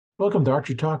Welcome to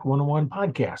Archery Talk 101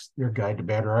 podcast, your guide to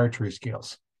better archery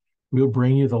skills. We'll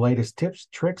bring you the latest tips,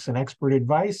 tricks, and expert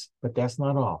advice, but that's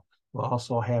not all. We'll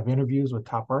also have interviews with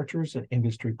top archers and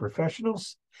industry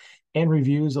professionals and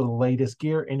reviews of the latest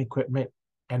gear and equipment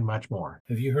and much more.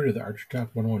 Have you heard of the Archery Talk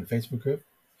 101 Facebook group?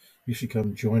 You should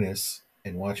come join us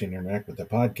and watch and interact with the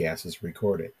podcast as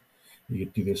recorded. You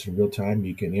can do this in real time.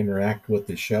 You can interact with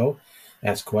the show,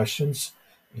 ask questions,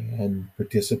 and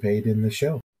participate in the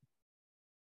show.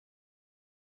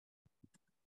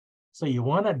 So you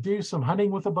want to do some hunting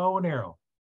with a bow and arrow.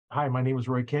 Hi, my name is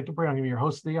Roy Canterbury. I'm going to be your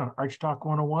host today on Archery Talk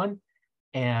 101.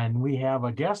 And we have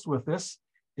a guest with us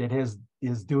that is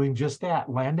doing just that.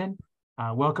 Landyn,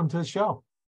 welcome to the show.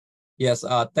 Yes,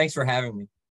 thanks for having me.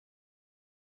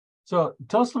 So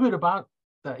tell us a little bit about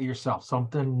yourself,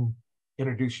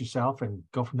 introduce yourself and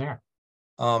go from there.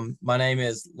 My name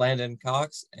is Landyn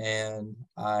Cox and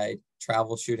I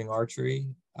travel shooting archery.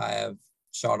 I have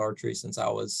shot archery since I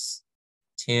was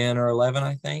 10 or 11,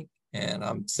 I think, and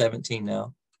I'm 17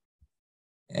 now.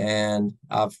 And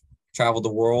I've traveled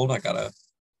the world. I got to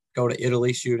go to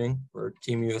Italy shooting for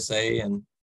Team USA, and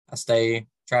I stay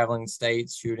traveling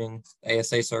states shooting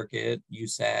ASA circuit,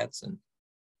 USATs, and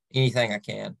anything I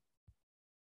can.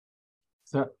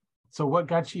 So what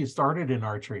got you started in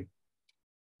archery?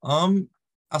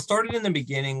 I started in the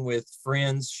beginning with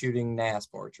friends shooting NASP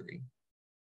archery,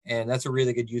 and that's a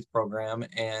really good youth program.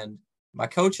 And my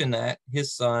coach in that,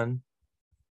 his son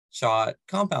shot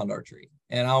compound archery,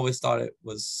 and I always thought it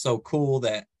was so cool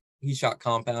that he shot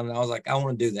compound, and I was like, I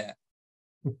want to do that.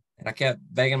 And I kept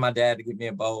begging my dad to get me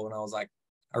a bow, and I was like,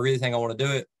 I really think I want to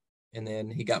do it. And then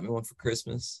he got me one for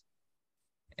Christmas,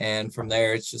 and from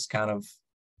there it's just kind of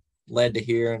led to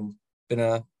here and been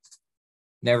a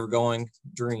never going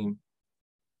dream.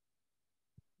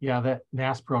 Yeah, that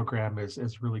NASP program is a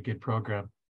really good program.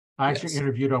 I actually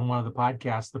interviewed on one of the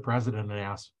podcasts the president of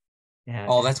NASP, and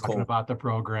that's talking cool about the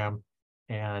program.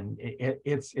 And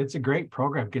it's a great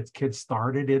program, gets kids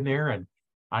started in there. And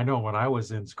I know when I was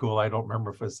in school, I don't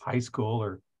remember if it was high school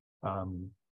or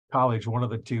college, one of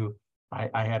the two, I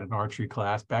had an archery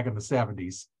class back in the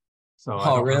 70s. So I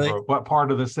don't remember what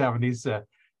part of the 70s.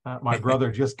 My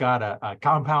brother just got a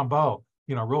compound bow,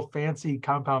 real fancy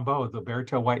compound bow, the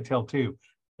Beartail Whitetail 2,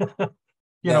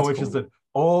 which is an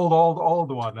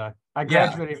old one. I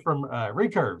graduated from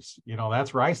recurves.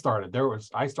 That's where I started.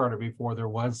 I started before there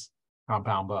was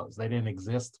compound bows. They didn't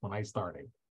exist when I started.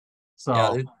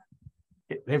 So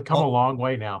they've come a long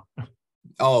way now.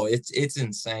 It's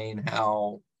insane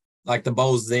how like the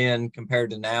bows then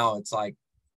compared to now,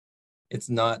 it's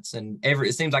nuts. And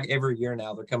it seems like every year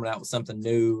now they're coming out with something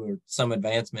new or some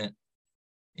advancement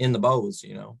in the bows,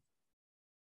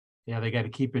 Yeah, they got to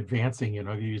keep advancing.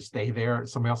 You stay there,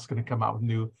 somebody else is going to come out with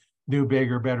new,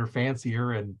 bigger, better,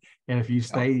 fancier, and if you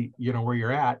stay, where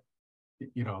you're at,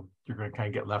 you're going to kind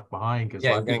of get left behind because a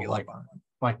lot of people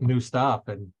like new stuff.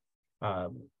 And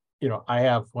I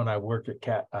have, when I worked at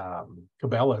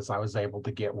Cabela's, I was able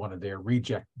to get one of their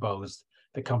reject bows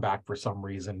to come back for some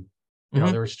reason.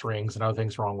 There were strings and other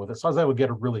things wrong with it, so I was able to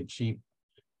get a really cheap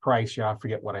price. I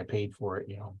forget what I paid for it.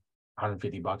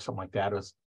 $150, something like that. It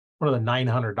was one of the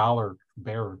 $900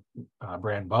 Bear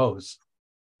brand bows.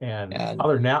 And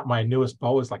other than that, my newest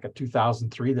bow is like a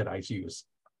 2003 that I use.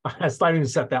 I still even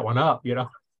set that one up,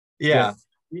 Yeah.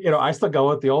 But, I still go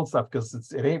with the old stuff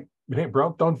because it ain't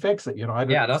broke, don't fix it. I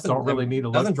don't really need to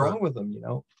look. Nothing's wrong with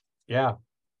them, Yeah.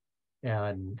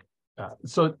 And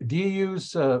so do you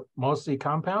use mostly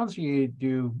compounds, or you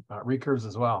do recurves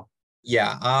as well?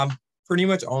 Yeah, pretty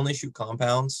much only shoot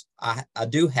compounds. I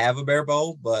do have a bear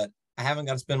bow, but I haven't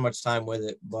got to spend much time with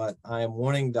it, but I am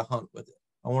wanting to hunt with it.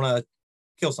 I want to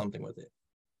kill something with it.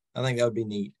 I think that would be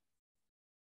neat.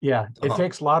 Yeah, it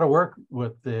takes a lot of work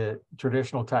with the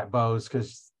traditional type bows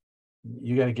because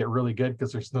you got to get really good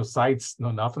because there's no sights,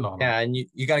 no nothing on them. Yeah, and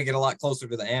you got to get a lot closer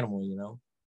to the animal,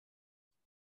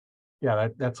 Yeah,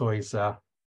 that's always a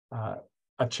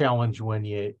challenge when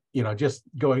just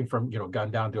going from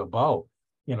gun down to a bow.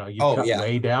 You cut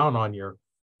way down on your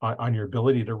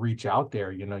ability to reach out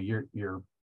there.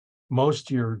 Most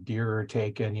of your deer are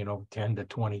taken 10 to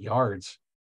 20 yards,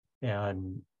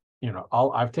 and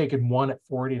I've taken one at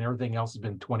 40 and everything else has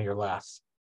been 20 or less.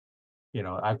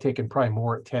 I've taken probably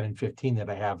more at 10 and 15 than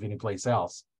I have anyplace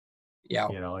else. Yeah.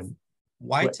 And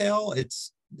whitetail,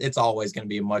 it's always going to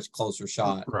be a much closer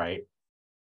shot. Right.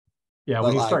 Yeah, but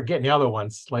when you start getting the other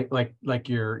ones, like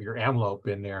your antelope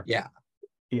in there. Yeah.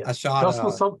 I shot.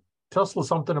 Tell us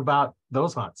something about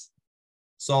those hunts.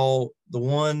 So the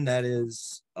one that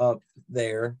is up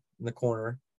there in the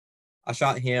corner, I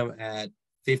shot him at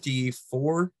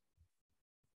 54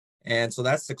 And so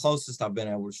that's the closest I've been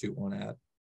able to shoot one at.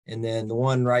 And then the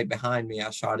one right behind me, I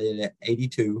shot it at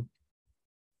 82.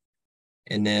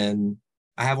 And then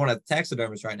I have one at the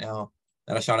taxidermist right now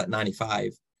that I shot at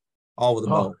 95, all with a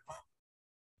bow.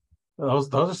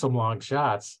 Those are some long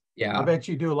shots. Yeah. I bet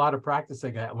you do a lot of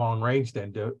practicing at long range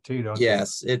then too, don't you?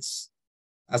 Yes,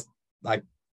 I like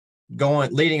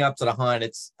leading up to the hunt.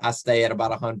 I stay at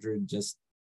about 100, just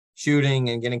shooting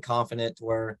and getting confident to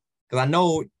where, because I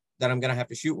know that I'm gonna have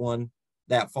to shoot one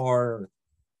that far.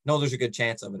 No, there's a good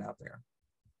chance of it out there.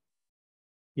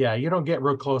 Yeah, you don't get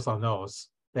real close on those.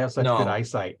 They have such good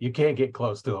eyesight. You can't get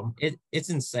close to them. It's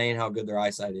insane how good their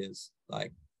eyesight is.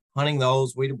 Like hunting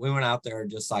those, we went out there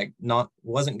just like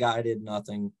wasn't guided,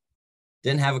 nothing,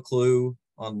 didn't have a clue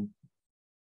on,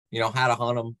 how to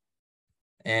hunt them,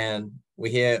 and we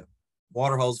hit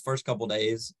water holes the first couple of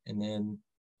days, and then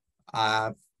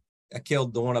I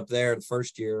killed the one up there the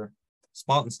first year,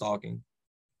 spot and stalking,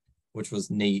 which was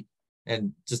neat,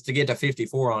 and just to get to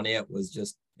 54 on it was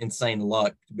just insane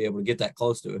luck to be able to get that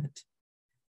close to it.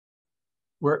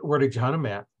 Where did you hunt them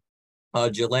at?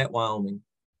 Gillette, Wyoming.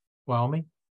 Wyoming?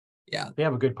 Yeah. They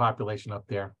have a good population up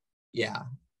there. Yeah.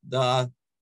 The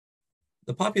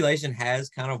population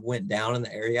has kind of went down in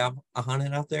the area I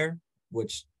hunted out there,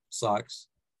 which sucks.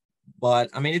 But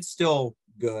I mean, it's still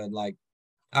good. Like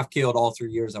I've killed all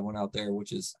 3 years I went out there,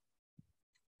 which is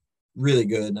really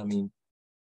good. I mean,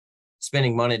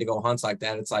 spending money to go hunts like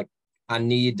that, it's like I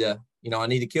need to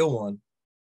kill one.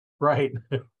 Right.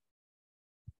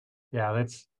 Yeah,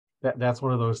 that's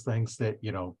one of those things that,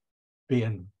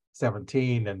 being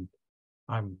 17 and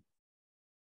I'm,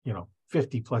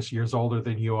 50 plus years older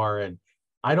than you are, and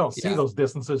I don't see those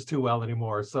distances too well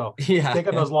anymore. So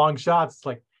taking those long shots, it's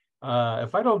like,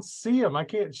 if I don't see them, I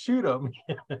can't shoot them.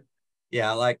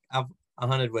 Yeah, like I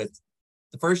hunted with,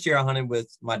 the first year I hunted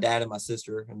with my dad and my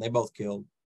sister, and they both killed.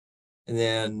 And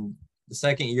then the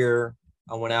second year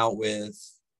I went out with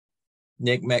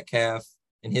Nick Metcalf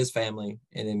and his family,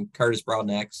 and then Curtis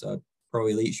Broadnax, a pro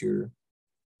elite shooter.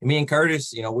 And me and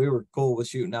Curtis, we were cool with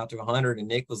shooting out to 100, and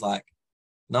Nick was like,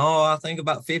 no, I think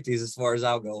about 50s as far as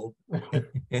I'll go.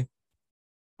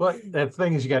 Well, the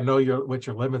thing is, you got to know what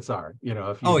your limits are.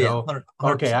 If you 100%.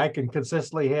 Okay, I can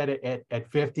consistently hit it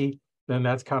at 50, then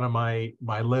that's kind of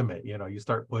my limit. You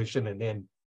start pushing, and then,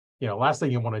 last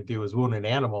thing you want to do is wound an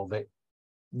animal that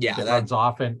runs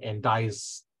off and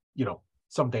dies,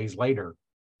 some days later.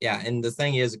 Yeah, and the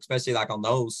thing is, especially like on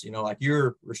those, like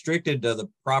you're restricted to the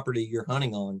property you're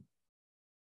hunting on.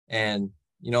 And,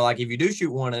 like if you do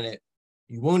shoot one and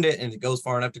you wound it and it goes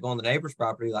far enough to go on the neighbor's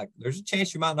property, like there's a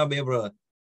chance you might not be able to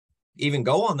even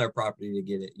go on their property to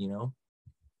get it,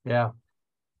 Yeah.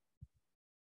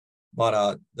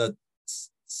 But the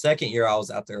second year I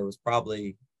was out there was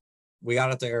we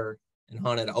got out there and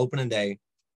hunted opening day,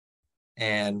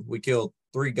 and we killed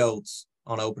 3 goats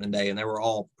on opening day, and they were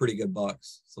all pretty good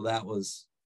bucks. So that was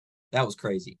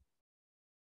crazy.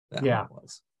 That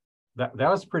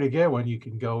was pretty good when you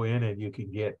can go in and you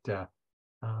can get that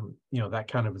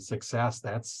kind of a success.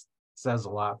 That says a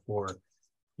lot for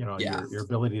your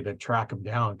ability to track them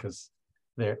down, because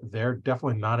they're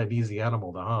definitely not an easy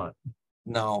animal to hunt.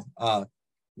 No.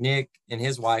 Nick and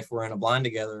his wife were in a blind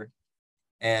together,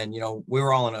 and we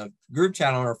were all in a group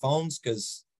chat on our phones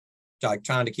because like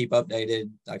trying to keep updated,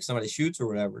 like somebody shoots or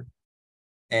whatever.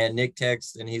 And Nick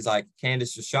texts and he's like,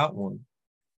 Candace just shot one.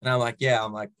 And I'm like, yeah,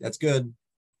 that's good.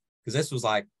 Because this was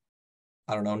like,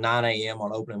 I don't know, 9 a.m.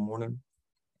 on opening morning.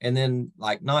 And then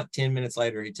like not 10 minutes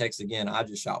later, he texts again, I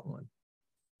just shot one.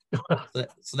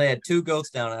 So they had 2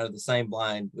 goats down out of the same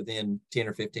blind within 10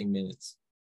 or 15 minutes.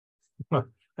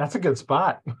 That's a good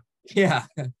spot. Yeah.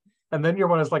 And then your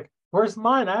one is like, where's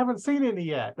mine? I haven't seen any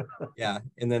yet. Yeah.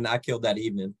 And then I killed that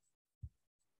evening.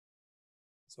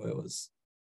 So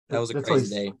that was a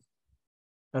crazy day.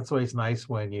 That's always nice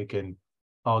when you can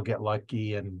all get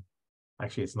lucky, and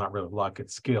actually it's not really luck,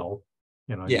 it's skill.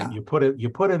 You put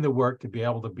in the work to be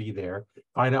able to be there,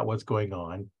 find out what's going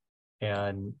on,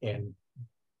 and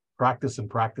practice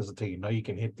until you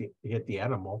can hit the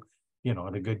animal, in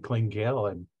a good clean kill.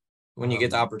 And when you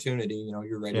get the opportunity,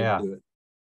 you're ready to do it.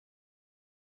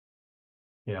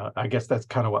 I guess that's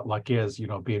kind of what luck is,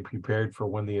 being prepared for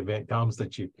when the event comes,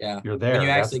 that you're there. When you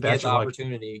actually get the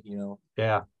opportunity,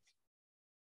 Yeah.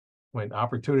 When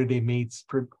opportunity meets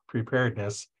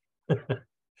preparedness.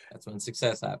 That's when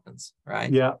success happens, right?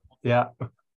 Yeah. Yeah.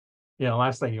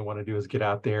 Last thing you want to do is get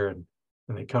out there and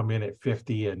they come in at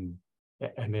 50 and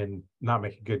then not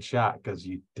make a good shot because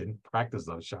you didn't practice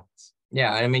those shots.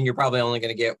 Yeah. I mean, you're probably only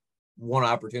going to get one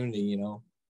opportunity,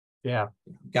 Yeah.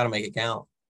 Got to make it count.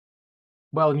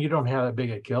 Well, and you don't have that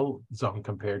big a kill zone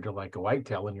compared to like a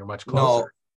whitetail, and you're much No,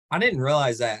 closer. I didn't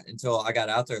realize that until I got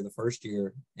out there the first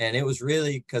year. And it was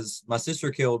really because my sister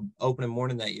killed opening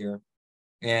morning that year.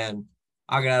 And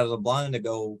I got out of the blind to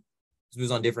go, we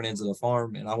was on different ends of the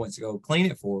farm, and I went to go clean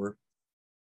it for her.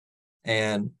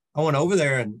 And I went over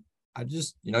there and I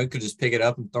just, you could just pick it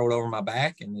up and throw it over my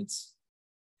back. And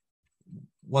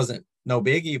wasn't no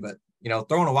biggie, but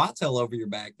throwing a whitetail over your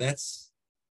back, that's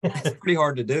pretty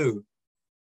hard to do.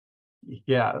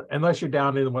 Yeah, unless you're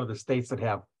down in one of the states that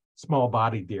have small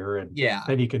body deer, and Yeah.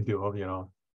 then you can do them.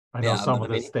 I know Yeah. some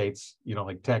But of the states,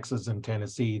 like Texas and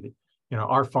Tennessee,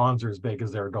 our fawns are as big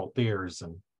as their adult deers,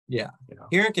 and yeah,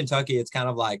 here in Kentucky, it's kind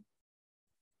of like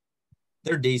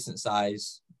they're decent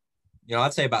size.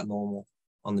 I'd say about normal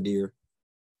on the deer.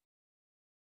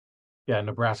 Yeah,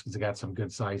 Nebraska's got some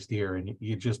good sized deer, and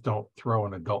you just don't throw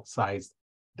an adult sized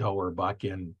doe or buck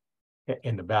in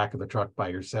the back of the truck by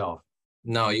yourself.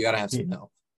 No, you got to have some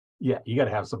help. Yeah, you got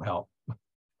to have some help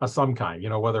of some kind,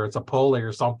 whether it's a pulley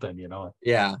or something,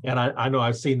 Yeah. And I know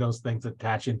I've seen those things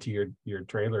attach into your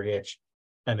trailer hitch,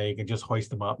 and then you can just hoist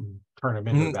them up and turn them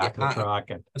into the back of the truck.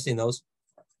 And I've seen those.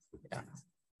 Yeah,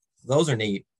 those are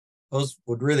neat. Those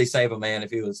would really save a man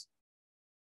if he was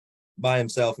by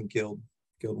himself and killed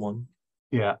one.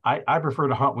 Yeah, I prefer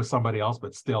to hunt with somebody else,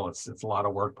 but still, it's a lot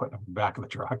of work putting them in the back of the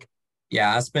truck.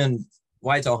 Yeah, I spend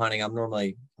whitetail hunting. I'm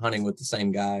normally hunting with the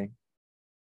same guy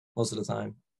most of the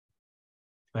time.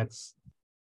 That's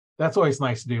always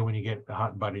nice to do when you get a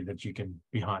hunting buddy that you can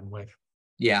be hunting with.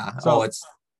 Yeah. So it's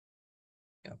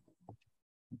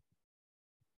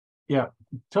yeah.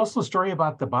 Tell us the story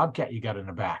about the bobcat you got in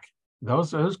the back.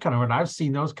 Those kind of, when I've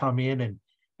seen those come in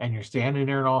and you're standing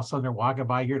there and all of a sudden they're walking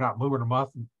by, you're not moving them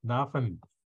up nothing,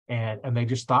 and they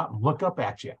just stop and look up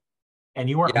at you, and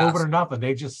you weren't moving or nothing.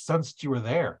 They just sensed you were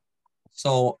there.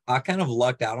 So I kind of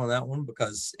lucked out on that one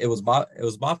because it was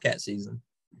bobcat season,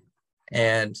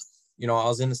 and I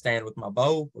was in the stand with my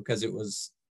bow because it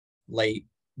was late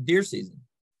deer season,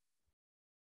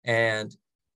 and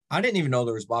I didn't even know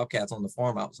there was bobcats on the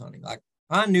farm I was hunting. Like,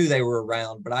 I knew they were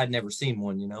around, but I'd never seen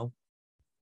one.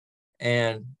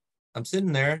 And I'm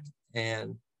sitting there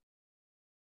and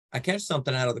I catch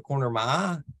something out of the corner of my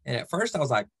eye. And at first I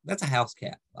was like, that's a house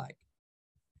cat. Like,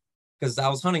 because I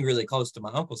was hunting really close to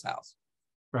my uncle's house.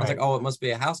 Right. I was like, oh, it must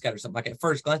be a house cat or something. Like, at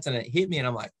first glance, and it hit me and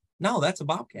I'm like, no, that's a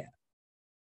bobcat.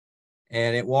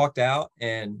 And it walked out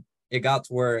and it got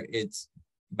to where its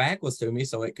back was to me,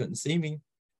 so it couldn't see me.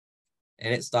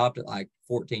 And it stopped at like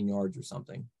 14 yards or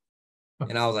something.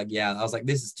 And I was like,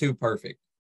 this is too perfect.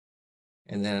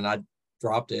 And then I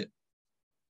dropped it.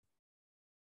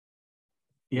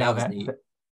 Yeah,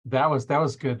 that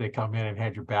was good. They come in and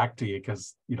had your back to you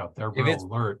because they're real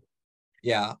alert.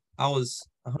 Yeah, I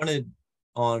hunted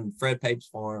on Fred Pape's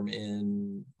farm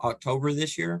in October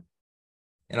this year,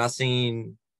 and I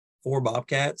seen 4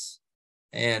 bobcats,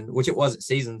 and which it wasn't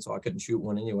season, so I couldn't shoot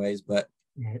one anyways. But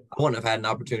I wouldn't have had an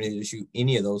opportunity to shoot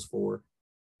any of those 4.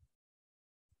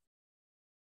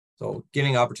 So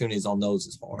getting opportunities on those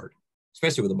is hard,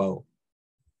 especially with a bow.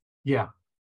 Yeah,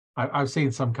 I've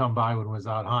seen some come by when I was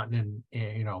out hunting,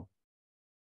 and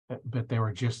but they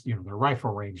were just the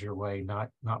rifle range your way,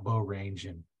 not bow range,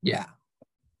 and yeah,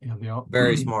 they're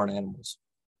very smart animals.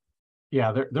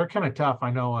 Yeah, they're kind of tough.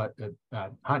 I know a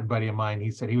hunting buddy of mine.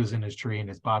 He said he was in his tree and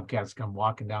his bobcats come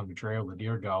walking down the trail. The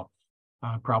deer go,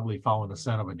 probably following the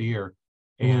scent of a deer,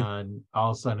 and all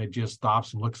of a sudden it just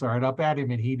stops and looks right up at him,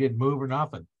 and he didn't move or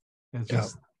nothing. It's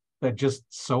just they're just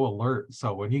so alert.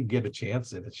 So when you can get a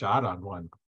chance at a shot on one,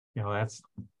 that's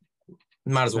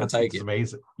might as well take it.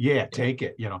 Amazing. Yeah, take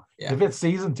it. If it's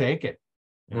season, take it.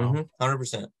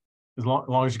 100%. As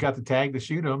long as you got the tag to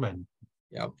shoot them, and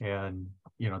and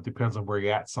it depends on where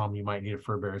you're at. Some you might need a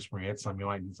fur bearer spray. Some you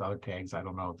might need other tags. I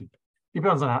don't know. It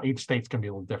depends on how each state's gonna be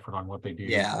a little different on what they do.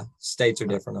 Yeah, states are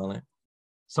different on it.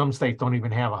 Some states don't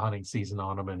even have a hunting season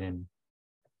on them, and then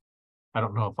I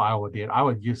don't know if Iowa did.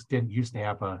 Iowa didn't used to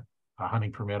have a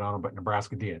hunting permit on them, but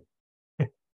Nebraska did.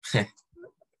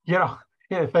 Yeah,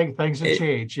 things have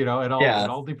changed. It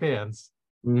all depends.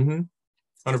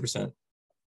 100%.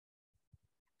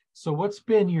 So, what's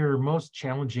been your most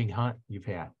challenging hunt you've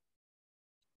had?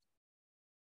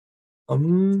 I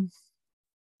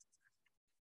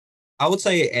would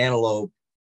say antelope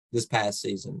this past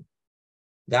season.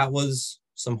 That was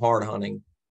some hard hunting.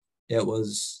 It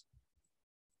was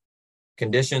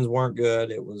conditions weren't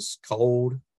good. It was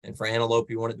cold, and for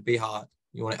antelope, you want it to be hot.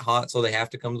 You want it hot, so they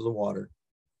have to come to the water.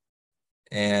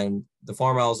 And the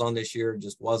farm I was on this year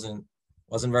just wasn't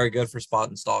very good for spot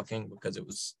and stalking because it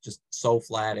was just so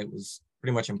flat. It was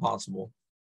pretty much impossible.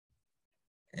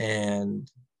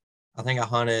 And I think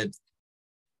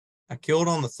I killed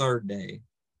on the third day.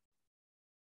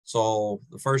 So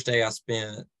the first day I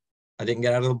didn't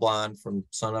get out of the blind from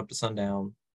sun up to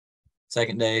sundown.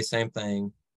 Second day, same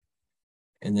thing.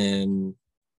 And then,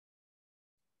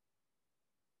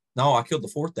 no, I killed the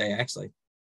fourth day actually.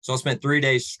 So I spent 3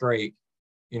 days straight.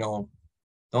 You know,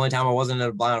 the only time I wasn't in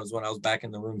the blind was when I was back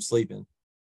in the room sleeping.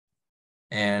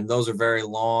 And those are very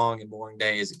long and boring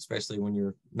days, especially when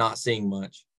you're not seeing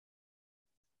much.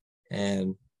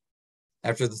 And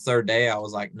after the third day, I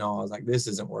was like, no, I was like, this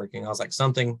isn't working. I was like,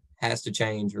 something has to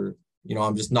change, or,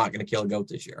 I'm just not going to kill a goat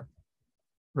this year.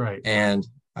 Right. And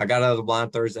I got out of the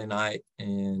blind Thursday night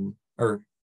or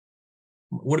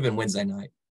would have been Wednesday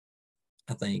night,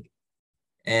 I think,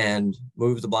 and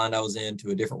moved the blind I was in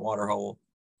to a different water hole.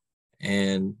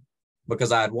 And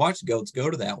because I had watched goats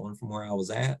go to that one from where I was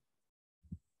at,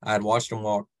 I had watched them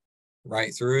walk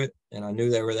right through it, and I knew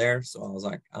they were there. So I was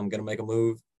like, I'm going to make a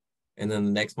move. And then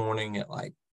the next morning at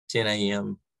like 10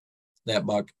 a.m., that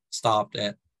buck stopped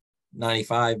at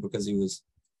 95 because he was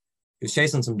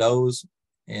chasing some does,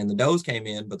 and the does came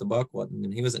in, but the buck wasn't,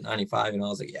 and he was at 95. And I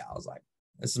was like,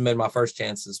 this has been my first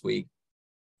chance this week.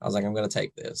 I was like, I'm going to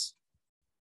take this.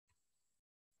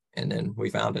 And then we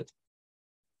found it.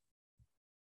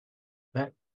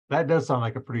 That does sound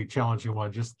like a pretty challenging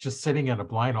one. Just sitting in a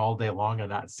blind all day long and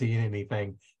not seeing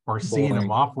anything, or seeing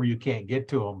them off where you can't get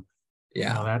to them.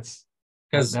 Yeah, that's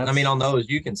because I mean, on those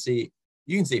you can see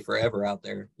forever out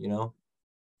there,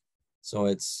 So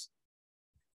it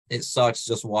sucks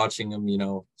just watching them,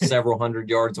 several hundred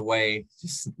yards away,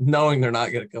 just knowing they're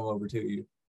not going to come over to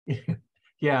you.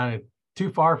 Yeah, too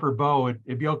far for bow.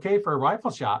 It'd be okay for a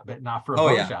rifle shot, but not for a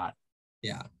bow shot.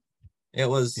 Yeah, it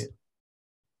was. Yeah.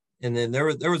 And then there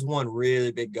was one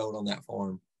really big goat on that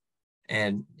farm,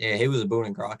 and he was a Boone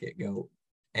and Crockett goat.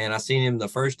 And I seen him the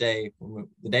first day,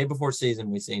 the day before season,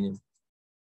 we seen him.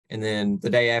 And then the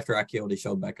day after I killed, he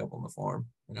showed back up on the farm.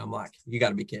 And I'm like, you got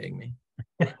to be kidding me.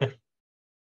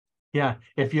 Yeah,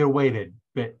 if you waited,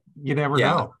 but you never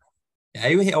know. Yeah,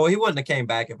 he wouldn't have came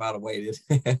back if I'd have waited.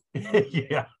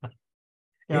 Yeah,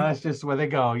 that's just where they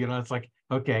go. It's like,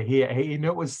 okay, he knew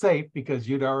it was safe because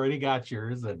you'd already got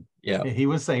yours, and he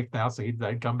was safe now, so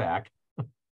he'd come back.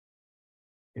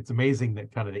 It's amazing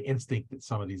that kind of the instinct that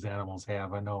some of these animals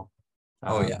have. I know.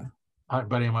 A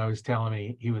buddy of mine was telling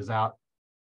me he was out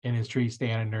in his tree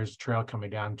stand, and there's a trail coming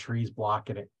down, trees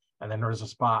blocking it, and then there's a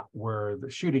spot where the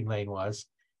shooting lane was,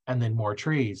 and then more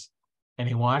trees. And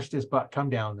he watched his buck come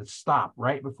down and stop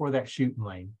right before that shooting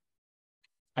lane,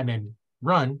 and then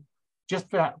run just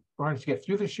to get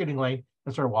through the shooting lane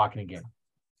and start walking again.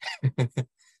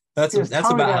 that's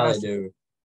about how they do.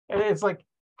 And it's like,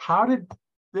 how did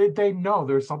they know?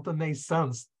 There's something they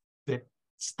sense that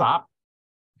stop,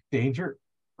 danger,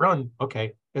 run.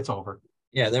 Okay, it's over.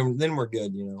 Yeah, then we're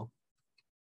good,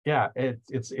 Yeah,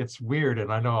 it's weird,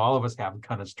 and I know all of us have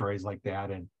kind of stories like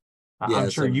that, and I'm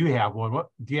sure you have one. What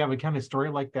do you have a kind of story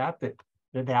like that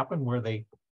happened where they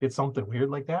did something weird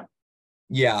like that?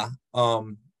 Yeah.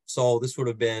 So this would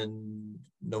have been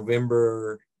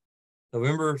November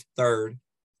 3rd,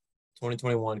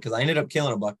 2021, because I ended up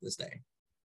killing a buck this day.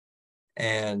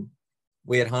 And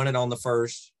we had hunted on the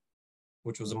 1st,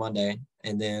 which was a Monday,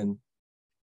 and then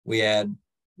it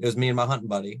was me and my hunting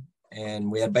buddy, and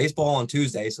we had baseball on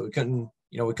Tuesday, so we couldn't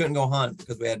go hunt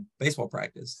because we had baseball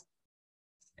practice.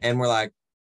 And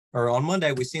on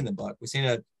Monday, we seen the buck. We seen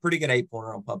a pretty good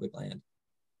 8-pointer on public land,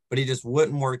 but he just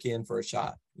wouldn't work in for a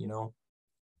shot,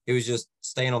 He was just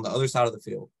staying on the other side of the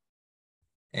field.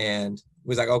 And we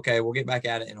was like, okay, we'll get back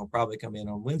at it, and he'll probably come in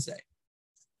on Wednesday.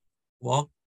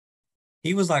 Well,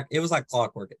 it was like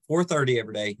clockwork. At 4:30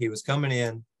 every day, he was coming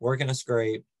in, working a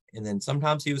scrape, and then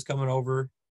sometimes he was coming over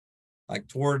like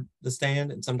toward the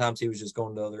stand, and sometimes he was just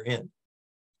going to the other end.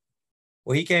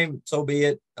 Well, he came, so be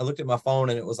it. I looked at my phone,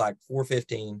 and it was like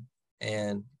 4:15,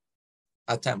 and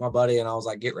I tapped my buddy, and I was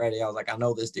like, get ready. I was like, I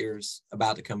know this deer's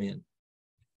about to come in.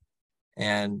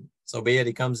 And so be it,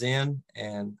 he comes in,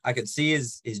 and I could see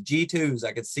his G2s.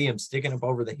 I could see him sticking up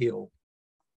over the hill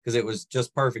because it was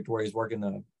just perfect where he's working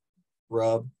the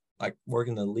rub, like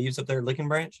working the leaves up there, licking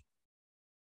branch.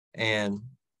 And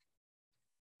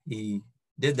he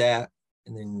did that.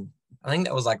 And then I think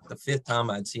that was like the 5th time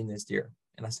I'd seen this deer,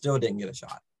 and I still didn't get a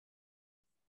shot.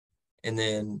 And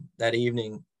then that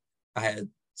evening, I had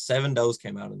 7 does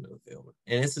came out into the field.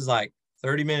 And this is like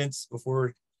 30 minutes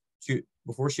before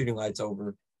shooting lights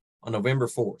over on November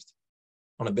 4th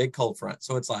on a big cold front.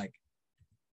 So it's like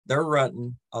they're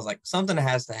rutting. I was like, something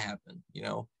has to happen,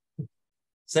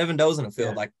 7 does in a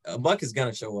field, like a buck is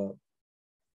gonna show up.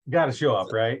 Got to show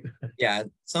up, right? Yeah,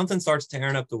 something starts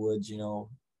tearing up the woods,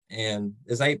 And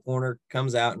this 8-pointer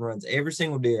comes out and runs every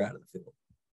single deer out of the field.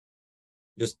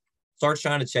 Just starts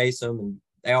trying to chase them, and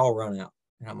they all run out.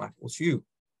 And I'm like, well, shoot.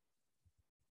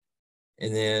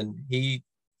 And then he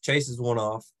chases one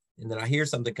off, and then I hear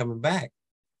something coming back.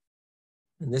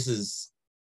 And this is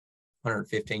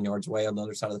 115 yards away on the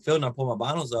other side of the field. And I pull my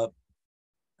binos up,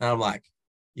 and I'm like,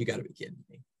 you got to be kidding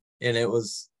me. And it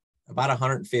was about a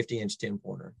 150-inch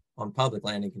 10-pointer on public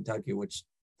land in Kentucky, which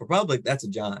for public, that's a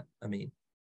giant. I mean,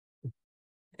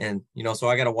 and, so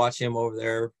I got to watch him over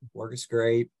there work a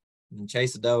scrape and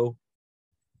chase a doe.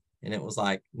 And it was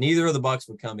like, neither of the bucks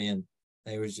would come in.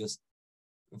 They was just,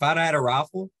 if I'd had a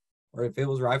rifle, or if it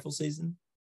was rifle season,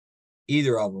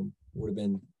 either of them would have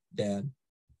been dead.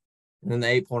 And then the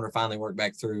 8-pointer finally worked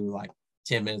back through like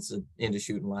 10 minutes into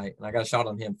shooting light. And I got a shot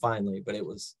on him finally, but I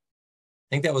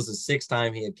think that was the 6th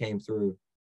time he had came through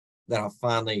that I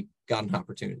finally got an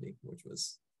opportunity, which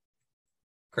was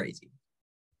crazy.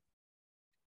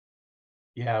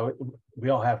 Yeah, we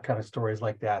all have kind of stories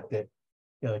like that they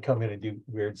come in and do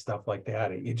weird stuff like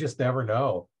that. You just never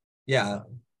know. Yeah.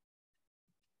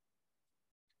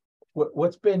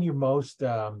 What's been your most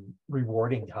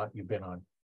rewarding hunt you've been on?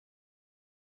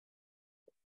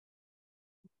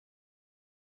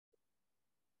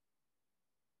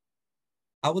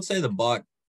 I would say the buck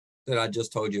that I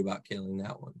just told you about killing,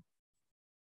 that one.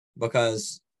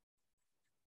 Because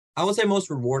I would say most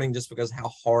rewarding just because how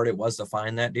hard it was to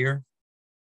find that deer.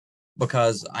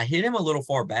 Because I hit him a little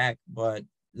far back, but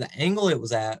the angle it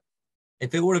was at,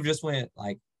 if it would have just went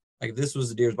like if this was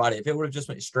the deer's body, if it would have just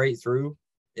went straight through,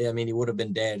 I mean, he would have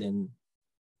been dead in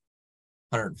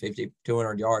 150,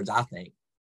 200 yards, I think.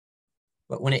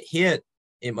 But when it hit,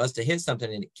 it must have hit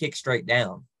something and it kicked straight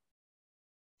down.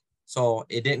 So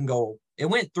it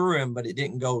went through him, but it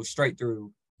didn't go straight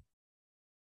through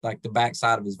like the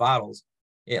backside of his vitals.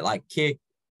 It like kicked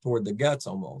toward the guts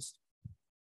almost.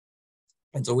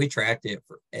 And so we tracked it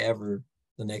forever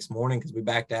the next morning because we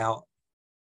backed out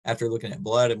after looking at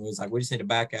blood, and we was like, we just need to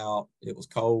back out. It was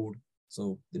cold,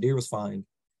 so the deer was fine.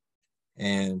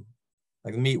 And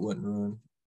like the meat wouldn't ruin.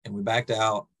 And we backed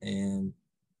out, and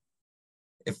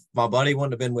if my buddy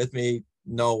wouldn't have been with me,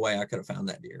 no way I could have found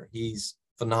that deer. He's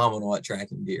phenomenal at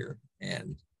tracking deer,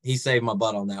 and he saved my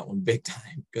butt on that one big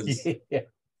time. Because Yeah.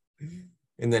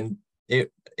 And then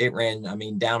it ran, I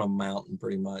mean, down a mountain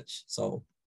pretty much. So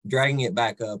dragging it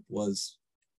back up was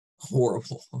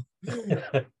horrible.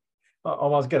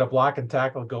 Almost get a block and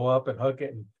tackle, go up and hook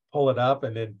it and pull it up,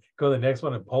 and then go to the next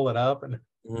one and pull it up. And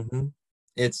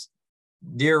It's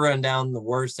deer run down the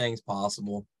worst things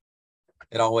possible.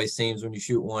 It always seems when you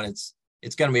shoot one, it's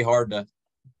going to be hard to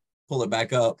pull it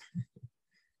back up.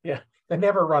 Yeah, they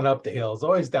never run up the hills,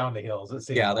 always down the hills. It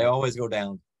seems Yeah, they like. always go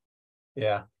down.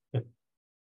 Yeah.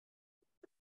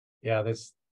 Yeah,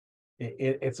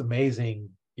 it's amazing,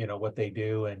 what they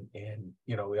do, and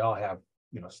we all have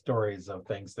stories of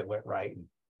things that went right and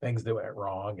things that went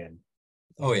wrong, and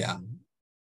oh yeah,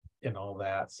 and all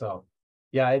that. So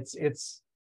yeah, it's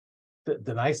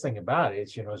the nice thing about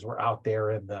it is we're out there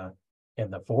in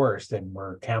the forest, and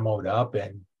we're camoed up,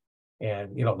 and a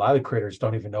lot of the critters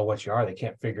don't even know what you are. They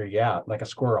can't figure you out, like a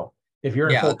squirrel. If you're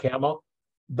in full camo,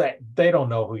 they don't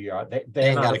know who you are.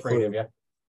 They're not afraid of you.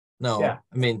 No, yeah.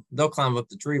 I mean, they'll climb up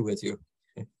the tree with you.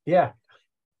 Yeah.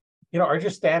 Or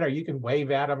just stand there. You can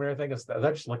wave at them and everything.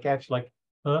 They'll just look at you like,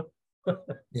 huh?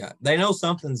 Yeah. They know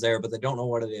something's there, but they don't know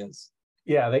what it is.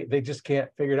 Yeah. They just can't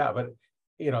figure it out. But,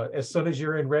 as soon as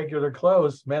you're in regular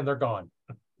clothes, man, they're gone.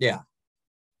 Yeah.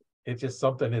 It's just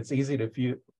something that's easy to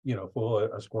fool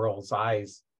a squirrel's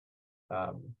eyes.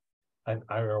 I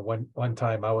remember one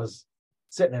time I was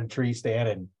sitting in a tree stand,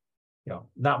 and,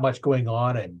 not much going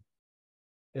on, and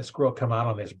this squirrel come out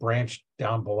on this branch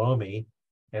down below me,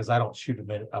 as I don't shoot him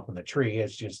up in the tree.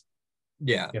 It's just,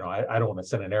 I don't want to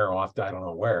send an arrow off to I don't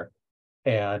know where.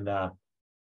 And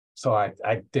so I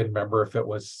didn't remember if it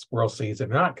was squirrel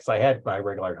season or not, because I had my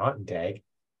regular hunting tag.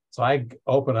 So I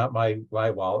open up my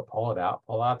wallet,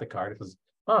 pull out the card. It says,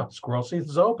 squirrel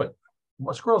season's open.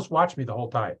 Squirrels watch me the whole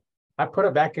time. I put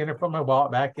it back in there, put my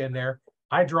wallet back in there.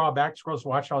 I draw back, squirrels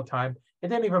watch all the time. It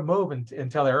didn't even move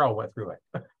until the arrow went through it.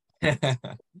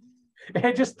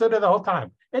 It just stood there the whole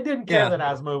time. It didn't care that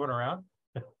I was moving around.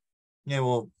 Yeah,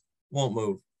 well, won't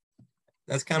move.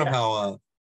 That's kind of how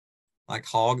like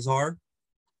hogs are.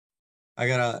 I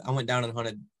went down and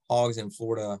hunted hogs in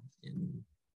Florida in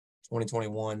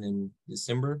 2021 in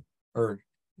December, or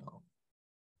no.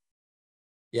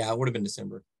 Yeah, it would have been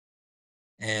December.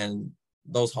 And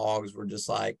those hogs were just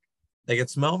like, they could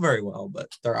smell very well,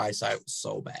 but their eyesight was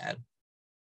so bad.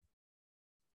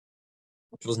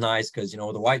 which was nice because,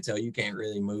 with a whitetail, you can't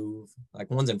really move. Like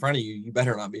one's in front of you, you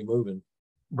better not be moving.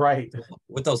 Right.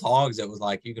 With those hogs, it was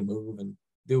like you can move and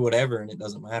do whatever, and it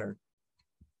doesn't matter.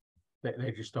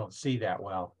 They just don't see that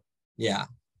well. Yeah.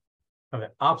 On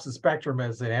the opposite spectrum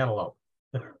as an antelope.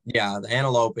 Yeah, the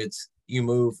antelope, it's you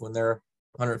move when they're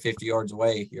 150 yards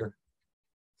away,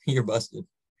 you're busted.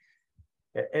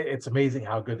 It's amazing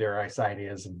how good their eyesight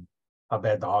is and how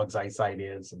bad the hog's eyesight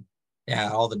is. And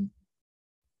yeah,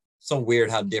 so weird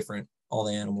how different all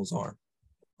the animals are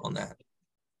on that.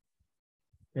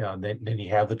 Then you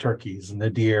have the turkeys and the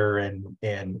deer and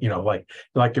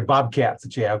like your bobcats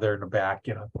that you have there in the back.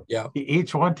 Yeah.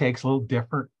 Each one takes a little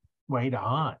different way to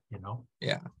hunt.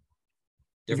 Yeah.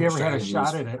 Have you ever had a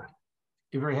shot at it?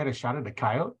 You ever had a shot at a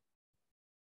coyote?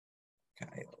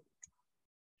 Coyote?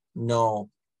 No.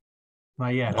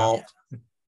 Not yet. No.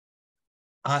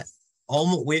 Huh? I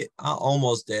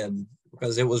almost did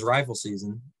because it was rifle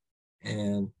season,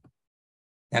 and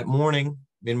that morning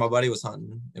me and my buddy was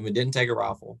hunting and we didn't take a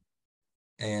rifle,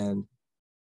 and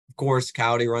of course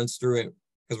coyote runs through it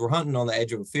because we're hunting on the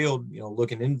edge of a field,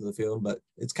 looking into the field, but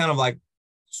it's kind of like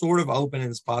sort of open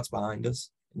in spots behind us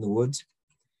in the woods.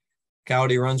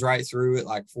 Coyote runs right through it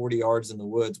like 40 yards in the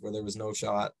woods where there was no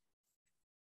shot.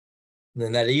 And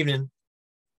then that evening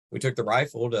we took the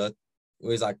rifle it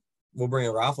was like, we'll bring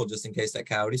a rifle just in case that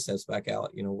coyote steps back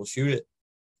out, we'll shoot it.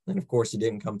 And of course he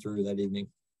didn't come through that evening.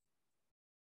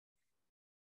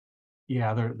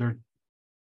 Yeah,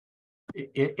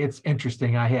 it's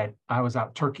interesting. I was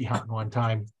out turkey hunting one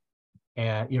time,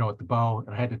 and with the bow,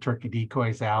 and I had the turkey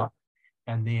decoys out,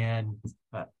 and then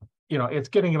it's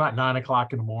getting about 9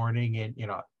 o'clock in the morning, and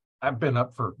I've been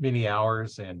up for many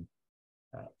hours, and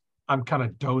I'm kind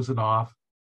of dozing off,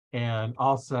 and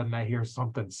all of a sudden I hear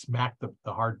something smack the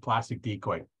hard plastic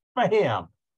decoy. Bam!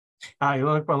 I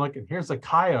look, and here's a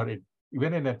coyote. He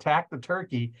went in and attacked the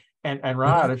turkey and ran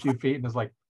out a few feet, and it's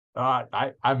like,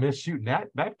 I missed shooting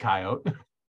that coyote.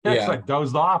 It's like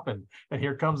dozed off, and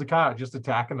here comes the coyote just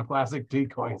attacking the plastic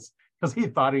decoys because he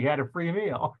thought he had a free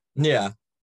meal. Yeah.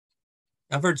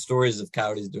 I've heard stories of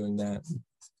coyotes doing that,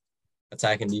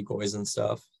 attacking decoys and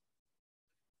stuff.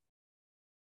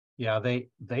 Yeah,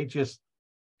 they just,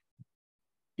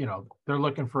 they're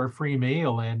looking for a free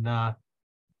meal, and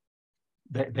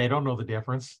they don't know the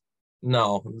difference.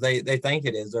 No, they think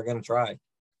it is. They're going to try.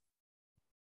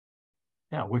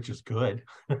 Yeah, which is good.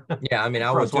 Yeah, I mean,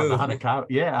 I would too. To hunt a coyote.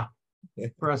 Yeah,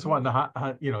 for us wanting to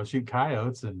hunt, shoot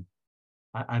coyotes. And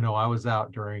I know I was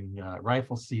out during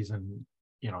rifle season,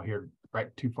 here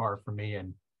right too far from me,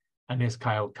 and this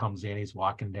coyote comes in. He's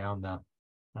walking down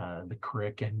the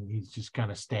creek, and he's just kind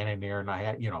of standing there. And I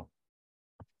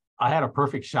had a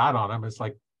perfect shot on him. It's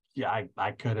like, yeah,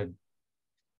 I could have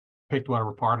picked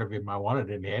whatever part of him I wanted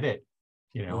and hit it,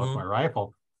 with my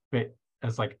rifle. But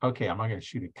it's like, okay, am I going to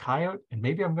shoot a coyote? And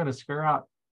maybe I'm going to scare out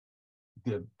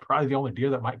probably the only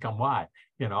deer that might come by,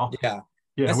 Yeah.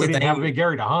 Yeah, we didn't have a big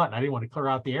area to hunt. And I didn't want to clear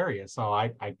out the area. So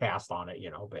I passed on it,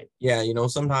 but. Yeah,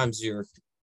 sometimes you're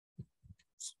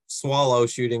swallow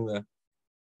shooting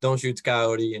don't shoot the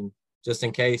coyote, and just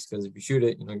in case, because if you shoot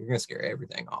it, you're going to scare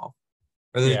everything off.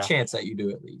 Or there's a chance that you do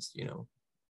at least,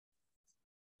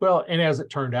 Well, and as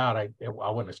it turned out, I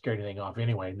wouldn't have scared anything off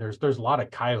anyway. And there's a lot of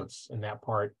coyotes in that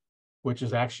part, which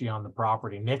is actually on the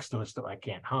property next to us that I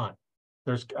can't hunt.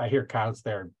 I hear coyotes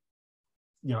there,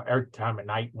 every time at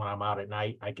night when I'm out at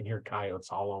night, I can hear coyotes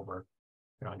all over,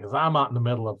 because I'm out in the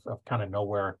middle of kind of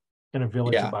nowhere in a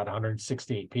village of about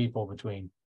 168 people between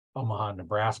Omaha and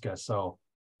Nebraska. So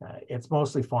it's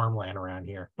mostly farmland around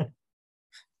here.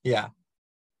 Yeah.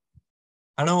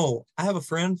 I know I have a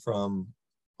friend from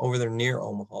over there near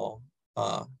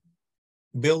Omaha,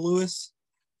 Bill Lewis.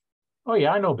 Oh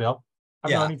yeah, I know Bill.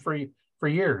 I've known him for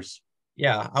years.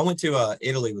 Yeah, I went to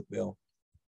Italy with Bill.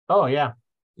 Oh yeah.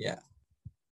 Yeah.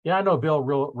 Yeah, I know Bill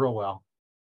real well.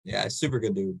 Yeah, super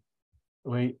good dude.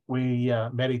 We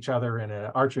met each other in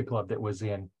an archery club that was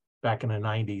back in the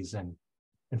 90s, and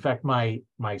in fact my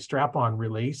strap-on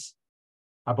release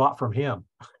I bought from him.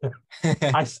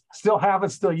 I still have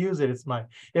it, still use it.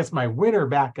 It's my winter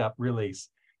backup release.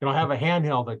 I have a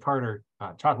handheld, a Carter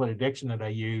Chocolate Addiction, that I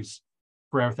use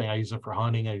for everything. I use it for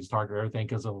hunting. I use it for everything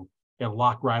because it'll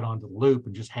lock right onto the loop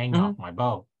and just hang off my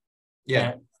bow.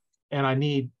 Yeah. And I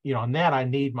need, on that, I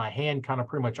need my hand kind of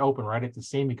pretty much open right at the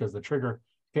seam because the trigger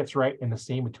fits right in the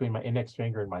seam between my index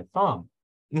finger and my thumb.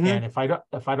 And if I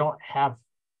don't have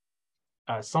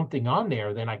something on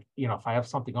there, then if I have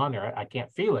something on there, I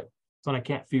can't feel it. So I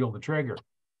can't feel the trigger.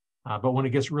 But when it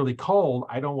gets really cold,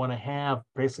 I don't want to have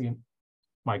basically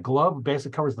my glove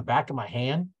basically covers the back of my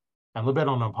hand and a little bit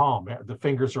on the palm. The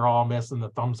fingers are all missing, the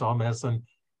thumb's all missing.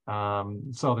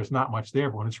 So there's not much there.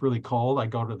 But when it's really cold, I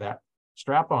go to that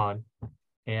strap on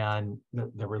and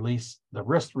the wrist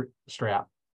strap.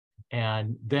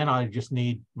 And then I just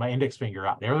need my index finger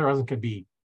out. The other one could be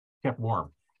kept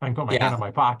warm. I can put my hand in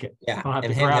my pocket. Yeah. I don't have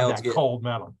And to grab handhelds that cold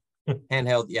metal.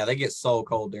 handheld, yeah, they get so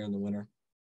cold during the winter.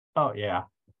 Oh yeah.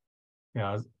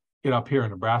 Up here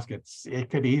in Nebraska, it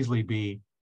could easily be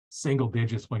single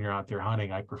digits when you're out there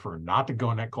hunting. I prefer not to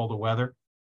go in that colder weather,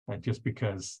 and just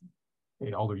because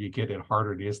the older you get, the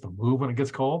harder it is to move when it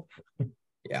gets cold.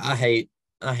 Yeah, I hate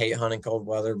hunting cold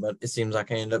weather, but it seems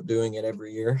like I end up doing it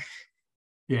every year.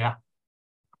 Yeah.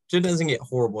 It doesn't get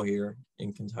horrible here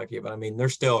in Kentucky, but I mean,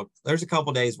 there's a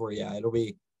couple days where, yeah, it'll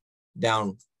be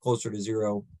down closer to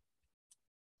 0.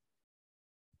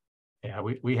 Yeah,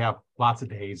 we have lots of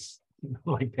days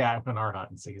like that in our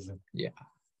hunting season. Yeah.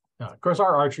 Of course,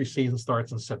 our archery season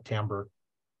starts in September,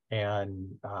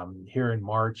 and here in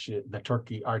March,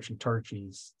 the archery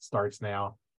turkeys starts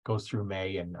now, goes through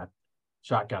May, and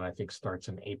shotgun I think starts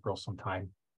in April sometime.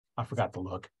 I forgot to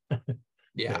look.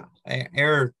 Yeah,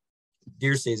 our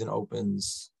deer season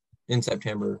opens in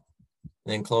September,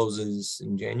 and then closes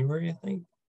in January, I think.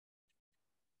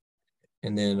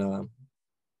 And then,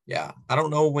 yeah, I don't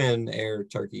know when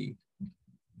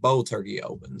bow turkey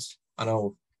opens. I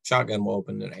know shotgun will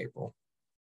open in April.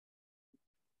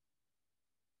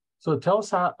 So tell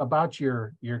us about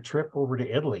your trip over to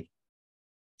Italy.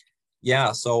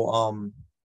 Yeah, so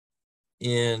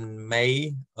in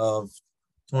May of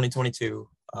 2022,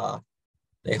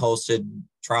 they hosted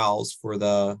trials for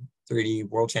the 3D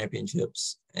World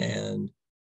Championships, and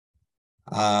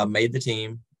I made the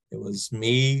team. It was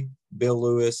me, Bill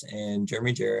Lewis, and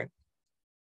Jeremy Jarrett.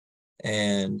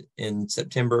 And in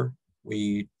September,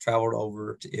 we traveled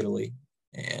over to Italy,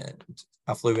 and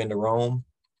I flew into Rome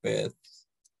with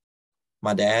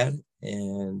my dad,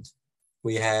 and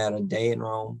we had a day in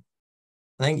Rome.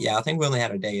 I think we only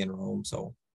had a day in Rome,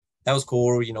 so that was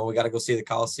cool. We got to go see the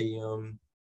Colosseum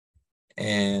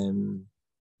and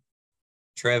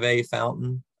Trevi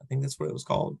Fountain. I think that's what it was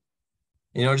called.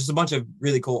 Just a bunch of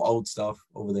really cool old stuff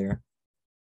over there.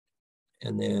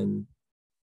 And then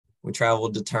we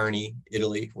traveled to Terni,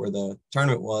 Italy, where the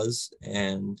tournament was,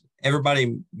 and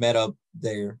everybody met up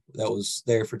there that was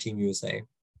there for Team USA.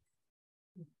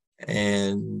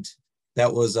 And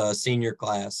that was a senior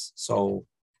class. So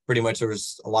pretty much there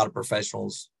was a lot of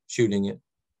professionals shooting it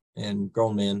and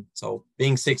grown men. So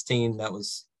being 16, that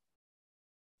was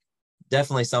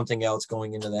definitely something else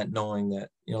going into that, knowing that,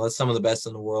 that's some of the best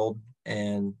in the world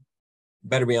and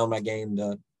better be on my game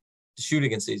to shoot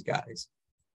against these guys.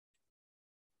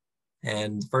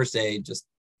 And the first day just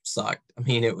sucked. I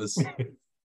mean, it was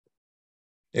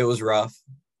rough,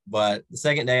 but the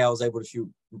second day I was able to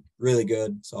shoot really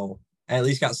good. So I at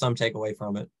least got some takeaway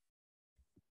from it.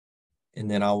 And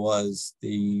then I was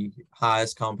the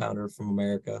highest compounder from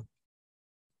America,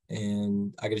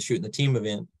 and I got to shoot in the team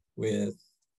event with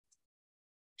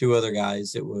 2 other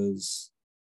guys. It was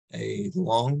a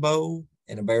longbow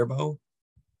and a bare bow,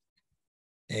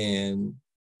 and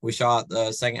we shot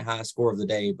the second highest score of the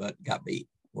day, but got beat,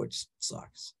 which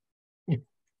sucks.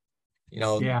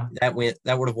 Yeah. That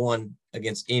would have won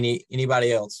against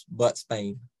anybody else but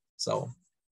Spain. So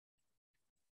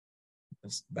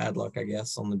it's bad luck, I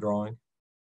guess, on the drawing.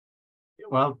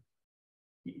 Well,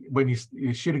 when you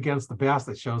shoot against the best,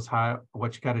 it shows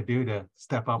what you got to do to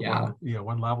step up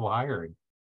one level higher.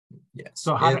 Yes.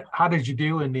 So how did you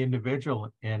do in the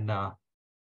individual? I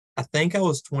think I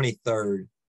was 23rd.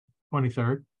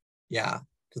 23rd. Yeah,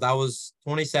 because I was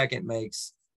 22nd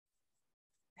makes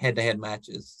head-to-head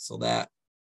matches, so that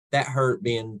hurt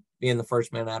being the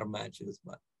first man out of matches.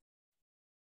 But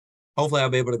hopefully I'll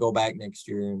be able to go back next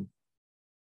year and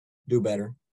do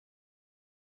better.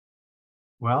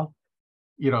 Well,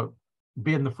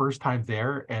 being the first time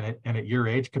there and at your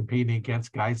age competing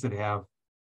against guys that have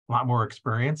a lot more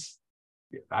experience,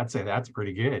 I'd say that's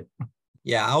pretty good.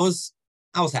 Yeah, I was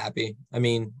happy. I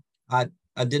mean, I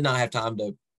did not have time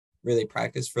to really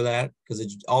practice for that because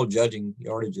it's all judging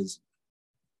yardages.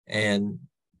 And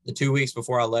the 2 weeks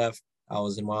before I left, I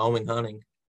was in Wyoming hunting.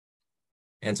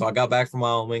 And so I got back from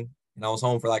Wyoming and I was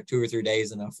home for like 2 or 3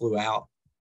 days and I flew out.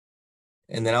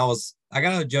 And then I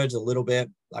got to judge a little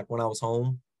bit like when I was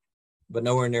home, but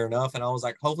nowhere near enough. And I was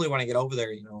like, hopefully when I get over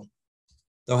there,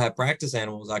 they'll have practice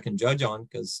animals I can judge on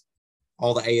because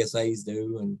all the ASAs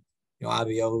do and,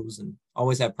 IBOs and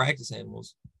always have practice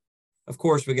animals. Of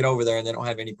course, we get over there and they don't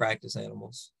have any practice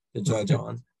animals to judge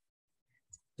on.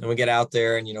 And we get out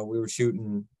there and, we were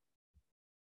shooting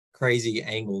crazy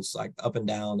angles, like up and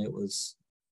down. It was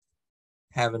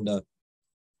having to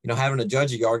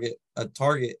judge a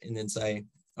target and then say,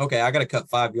 okay, I got to cut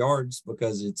 5 yards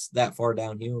because it's that far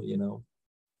downhill,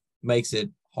 makes it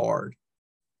hard.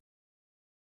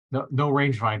 No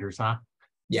rangefinders, huh?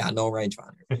 Yeah, no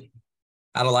rangefinder.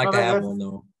 I'd like Well, to have one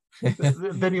though.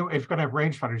 then if you're gonna have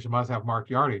rangefinders, you must have marked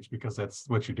yardage because that's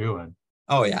what you're doing.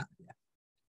 Oh yeah.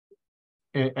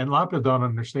 And a lot of people don't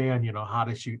understand, how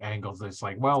to shoot angles. It's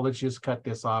like, well, let's just cut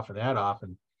this off and that off,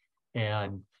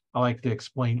 and I like to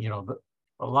explain,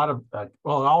 a lot of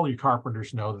all you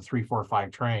carpenters know the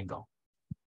 3-4-5 triangle.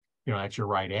 That's your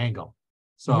right angle.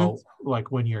 So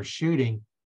like when you're shooting,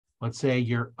 let's say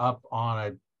you're up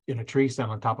in a tree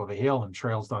stand on top of a hill and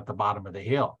trails at the bottom of the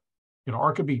hill,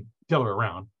 or it could be the other way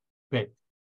around, but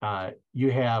you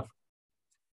have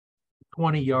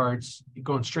 20 yards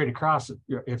going straight across,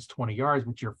 it's 20 yards,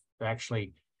 but you're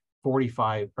actually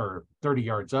 45 or 30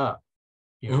 yards up,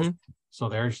 So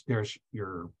there's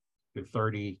your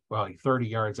 30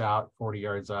 yards out, 40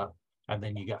 yards up, and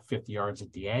then you got 50 yards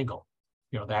at the angle.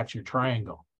 That's your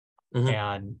triangle.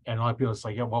 And a lot of people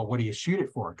say, yeah, well, what do you shoot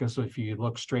it for? Because if you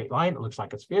look straight line, it looks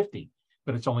like it's 50,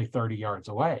 but it's only 30 yards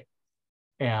away.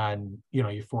 And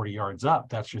you're 40 yards up,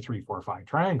 that's your 3-4-5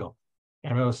 triangle.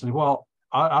 And I say, well,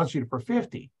 I'll shoot it for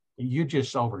 50. You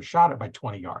just overshot it by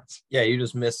 20 yards. Yeah, you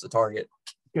just missed the target.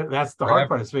 That's the hard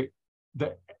part. Is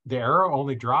the arrow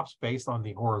only drops based on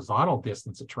the horizontal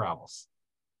distance it travels.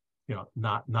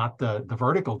 Not the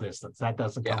vertical distance. That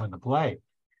doesn't come into play.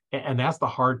 And that's the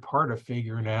hard part of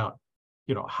figuring out,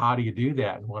 how do you do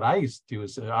that? And what I used to do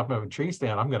is I'm having a tree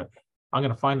stand. I'm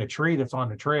gonna find a tree that's on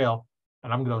the trail,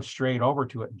 and I'm gonna go straight over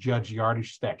to it, judge the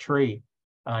yardage to that tree.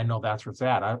 And I know that's where it's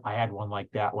at. I had one like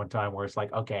that one time where it's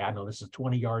like, okay, I know this is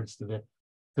 20 yards to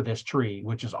this tree,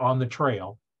 which is on the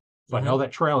trail. So I know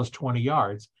that trail is 20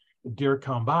 yards. The deer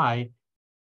come by,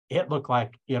 it looked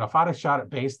like, if I'd have shot it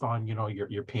based on,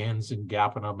 your pins and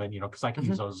gapping them and, because I can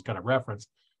use those as kind of reference,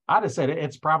 I'd have said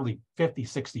it's probably 50,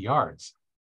 60 yards.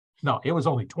 No, it was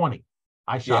only 20.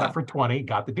 I shot it for 20,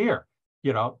 got the deer,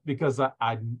 because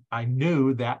I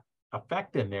knew that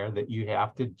effect in there that you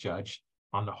have to judge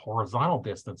on the horizontal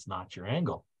distance, not your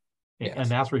angle. Yes. And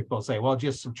that's where people say, well,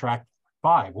 just subtract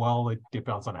 5. Well, it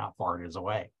depends on how far it is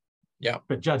away. Yeah.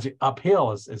 But judging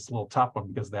uphill is a little tough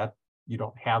one because that you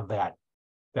don't have that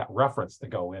reference to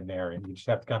go in there, and you just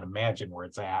have to kind of imagine where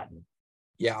it's at. And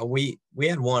yeah, we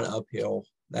had one uphill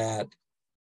that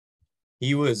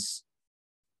he was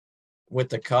with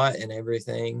the cut and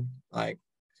everything, like,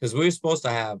 because we were supposed to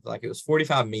have, like, it was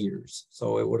 45 meters.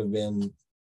 So it would have been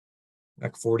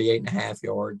like 48.5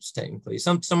 yards, technically,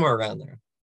 somewhere around there.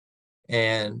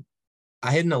 And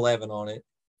I hit an 11 on it,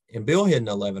 and Bill hit an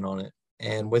 11 on it.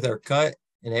 And with our cut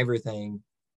and everything,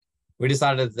 we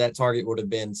decided that target would have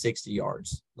been 60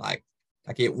 yards. Like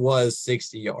it was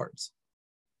 60 yards,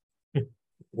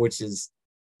 which is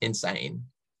insane.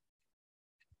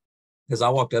 Because I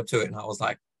walked up to it and I was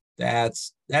like,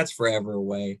 that's forever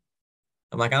away.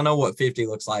 I'm like, I know what 50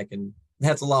 looks like, and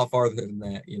that's a lot farther than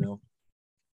that,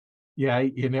 Yeah,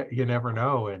 you never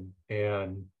know.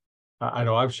 And I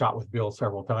know I've shot with Bill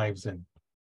several times, and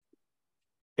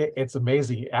it's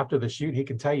amazing. After the shoot, he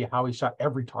can tell you how he shot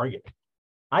every target.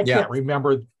 I can't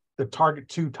remember the target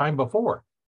 2 time before.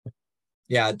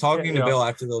 Yeah, talking to Bill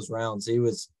after those rounds, he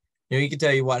was, he could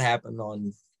tell you what happened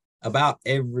on about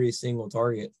every single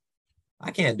target.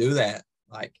 I can't do that,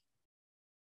 like,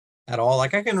 at all.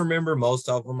 Like, I can remember most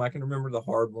of them. I can remember the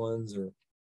hard ones, or,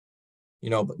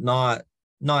 but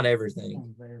not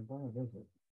everything.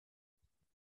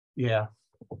 Yeah.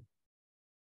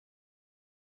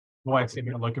 Wife's in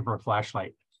here looking for a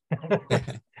flashlight.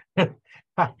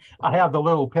 I have the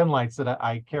little pin lights that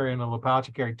I carry in a little pouch.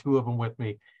 I carry 2 of them with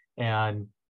me, and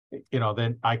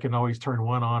then I can always turn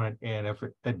one on, and if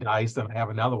it dies, then I have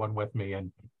another one with me,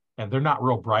 and they're not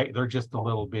real bright. They're just the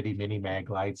little bitty mini mag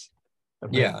lights.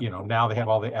 But, now they have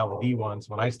all the LED ones.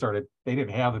 When I started, they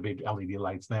didn't have the big LED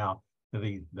lights. Now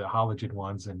the halogen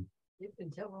ones, and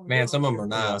man, some of them are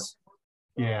nice.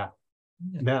 Yeah.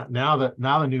 Now the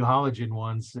new halogen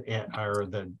ones are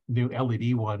the new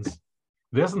LED ones.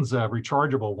 This one's a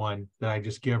rechargeable one that I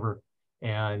just give her,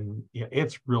 and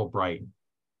it's real bright.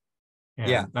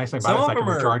 And nice thing about it is I can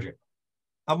recharge it.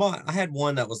 I had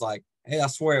one that was like, hey, I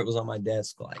swear it was on my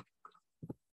desk like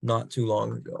not too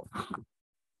long ago.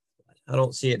 I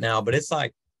don't see it now, but it's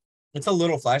a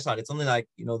little flashlight. It's only like,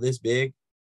 this big.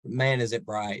 Man, is it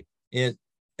bright. It'll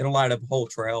light up a whole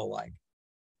trail. Like,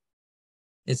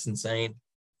 it's insane.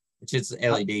 It's just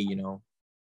LED,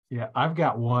 Yeah, I've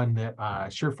got one that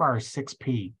Surefire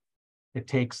 6P. It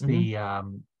takes the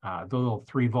little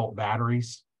 3-volt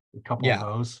batteries, a couple of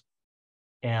those,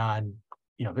 and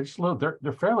they're just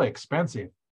they're fairly expensive,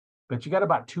 but you got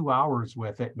about 2 hours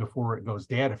with it before it goes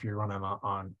dead if you're running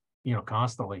on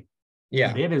constantly.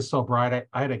 Yeah. But it is so bright.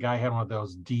 I had a guy had one of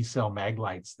those D cell mag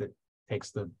lights that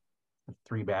takes the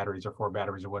 3 batteries or 4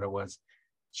 batteries or what it was,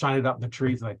 shine it up in the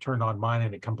trees, and I turned on mine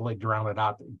and it completely drowned it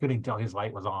out. You couldn't even tell his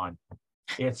light was on.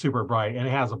 It's super bright, and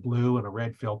it has a blue and a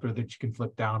red filter that you can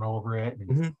flip down over it.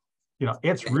 And,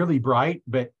 it's really bright,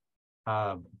 but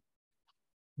the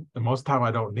most time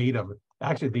I don't need them.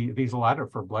 Actually, these light are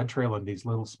for blood trail, and these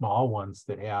little small ones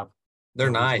that have they're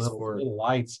nice little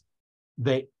lights.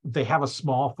 They have a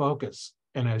small focus,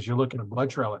 and as you're looking at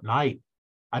blood trail at night,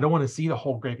 I don't want to see the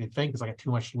whole great big thing because I got too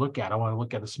much to look at. I want to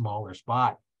look at a smaller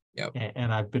spot. Yep.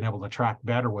 And I've been able to track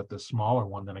better with the smaller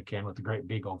one than I can with the great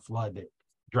big old flood that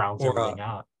drowns everything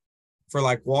out. For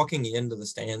like walking into the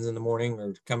stands in the morning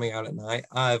or coming out at night,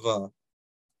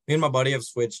 me and my buddy have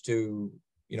switched to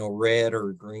red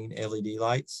or green LED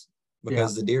lights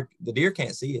because the deer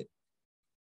can't see it,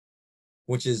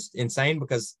 which is insane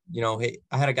because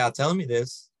I had a guy telling me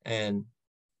this, and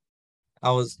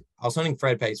I was hunting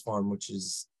Fred Pace farm, which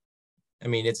is,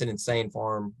 it's an insane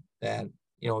farm that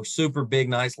super big,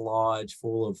 nice lodge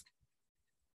full of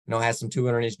has some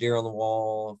 200-inch deer on the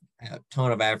wall, a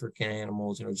ton of African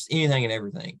animals, just anything and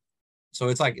everything. So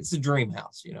it's a dream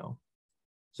house,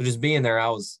 So just being there, I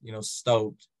was,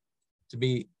 stoked to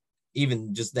be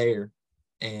even just there.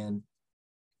 And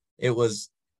it was,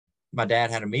 my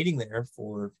dad had a meeting there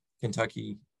for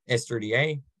Kentucky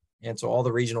S3DA. And so all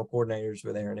the regional coordinators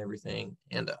were there and everything.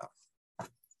 And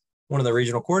one of the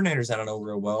regional coordinators that I know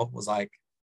real well was like,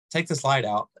 take this light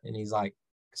out. And he's like,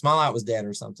 because my light was dead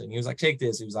or something. He was like, take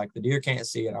this. He was like, the deer can't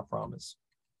see it, I promise.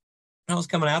 And I was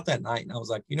coming out that night and I was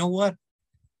like, you know what?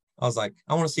 I was like,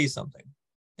 I want to see something.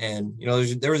 And,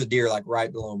 there was a deer like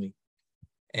right below me.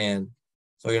 And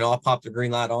so, I popped the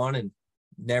green light on and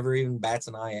never even bats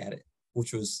an eye at it,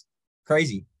 which was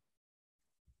crazy,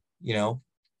 because,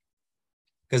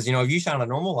 if you shine a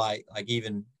normal light, like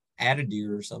even at a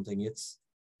deer or something,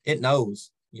 it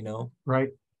knows, Right.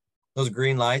 Those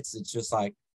green lights, it's just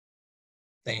like,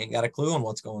 they ain't got a clue on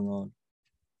what's going on,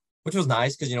 which was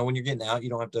nice because, when you're getting out, you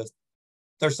don't have to, if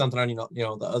there's something on,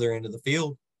 the other end of the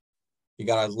field, you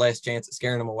got a less chance of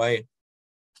scaring them away,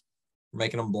 or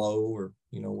making them blow or,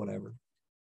 whatever.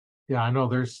 Yeah, I know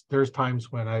there's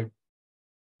times when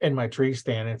in my tree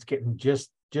stand, it's getting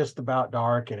just about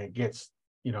dark, and it gets,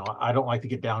 I don't like to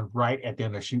get down right at the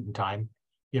end of shooting time.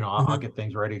 I'll get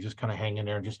things ready, just kind of hang in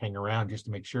there and just hang around just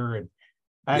to make sure. And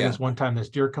I had this one time, this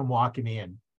deer come walking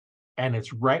in, and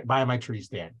it's right by my tree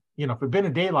stand. If it'd been a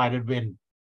daylight, it'd been,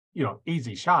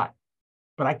 easy shot.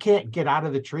 But I can't get out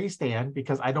of the tree stand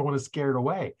because I don't want to scare it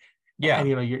away. Yeah. And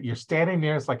you're standing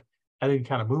there. It's like I didn't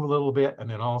kind of move a little bit, and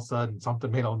then all of a sudden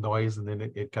something made a noise, and then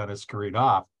it kind of scurried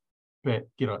off. But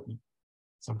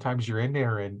sometimes you're in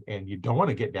there and you don't want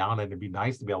to get down, and it'd be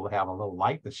nice to be able to have a little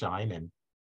light to shine. And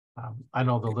I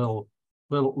know the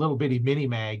little bitty mini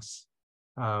mags,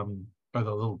 or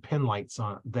the little pin lights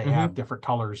on. They have different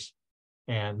colors,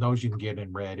 and those you can get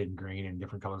in red and green and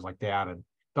different colors like that. And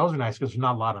those are nice because there's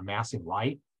not a lot of massive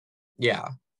light. Yeah.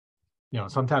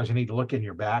 Sometimes you need to look in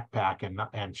your backpack,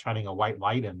 and shining a white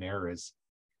light in there is,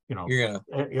 you'll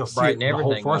see the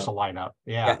whole force of light up.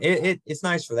 Yeah. It's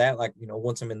nice for that. Like,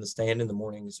 once I'm in the stand in the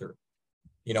mornings, or,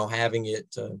 having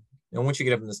it, once you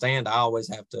get up in the stand, I always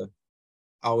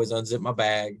unzip my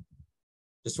bag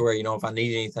just where, if I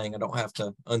need anything, I don't have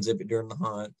to unzip it during the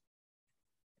hunt,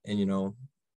 and,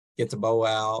 get the bow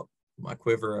out, my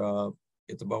quiver up,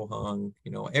 get the bow hung,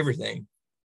 everything.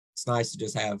 It's nice to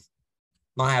just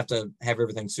not have to have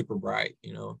everything super bright,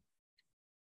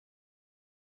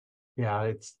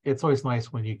 Yeah, it's always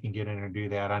nice when you can get in and do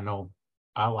that. I know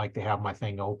I like to have my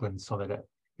thing open so that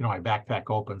my backpack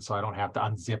open, so I don't have to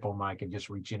unzip them. I can just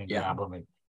reach in and grab them. And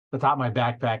the top of my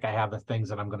backpack, I have the things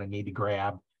that I'm going to need to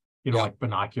grab, like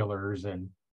binoculars, and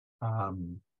I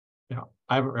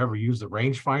haven't ever used the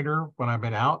rangefinder when I've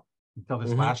been out until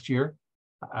this last year.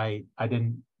 I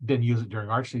didn't use it during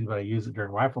archery season, but I used it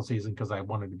during rifle season because I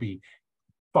wanted to be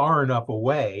far enough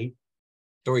away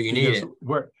where you need it,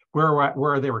 where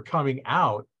they were coming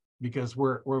out, because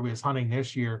where we was hunting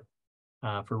this year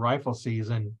for rifle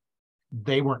season,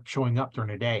 they weren't showing up during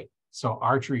the day, so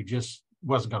archery just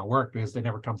wasn't going to work because they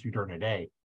never come through during the day.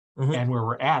 And where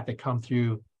we're at, they come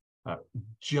through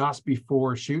just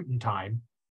before shooting time,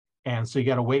 and so you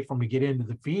got to wait for them to get into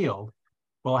the field.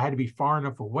 Well, I had to be far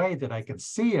enough away that I could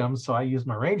see them, so I used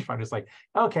my rangefinder. It's like,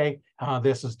 okay,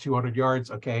 this is 200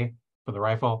 yards, okay, for the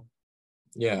rifle.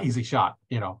 Yeah, easy shot.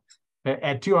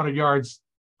 At 200 yards,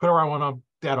 put where I want them,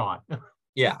 dead on.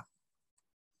 Yeah.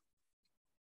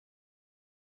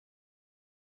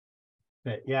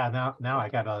 But yeah, now I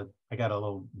got I got a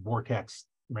little Vortex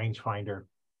rangefinder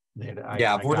that Yeah, I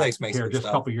got Vortex makes here good just a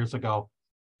stuff. couple years ago.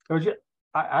 It was just,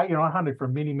 I hunted for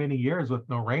many, many years with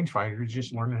no rangefinder,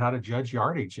 just learning how to judge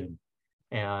yardage.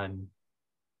 And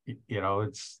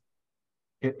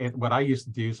what I used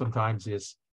to do sometimes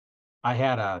is I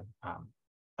had a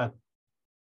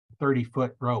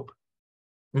 30-foot rope,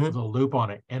 with a loop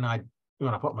on it. And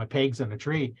when I put my pegs in the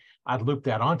tree, I'd loop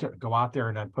that onto it, go out there,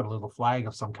 and I'd put a little flag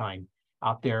of some kind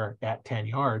out there at 10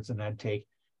 yards. And I'd take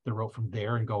the rope from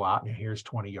there and go out, and here's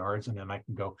 20 yards. And then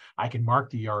I can mark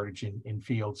the yardage in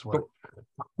fields where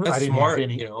That's I didn't smart, have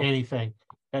anything.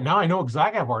 And now I know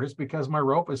exactly how far it is because my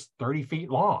rope is 30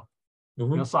 feet long.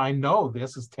 So I know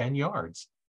this is 10 yards.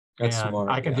 That's and smart.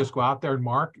 I can just go out there and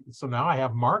mark. So now I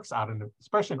have marks out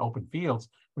especially in open fields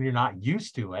when you're not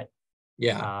used to it.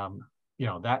 Yeah.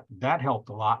 That helped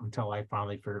a lot until I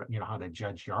finally figured out, how to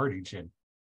judge yardage.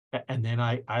 And then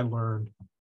I learned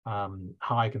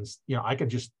how I can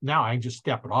just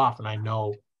step it off, and I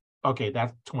know, okay,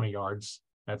 that's 20 yards,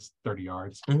 that's 30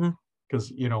 yards.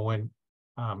 Because when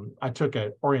I took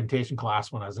an orientation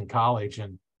class when I was in college,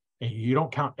 and you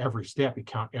don't count every step, you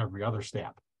count every other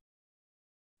step.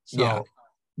 So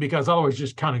because otherwise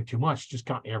just counting too much, just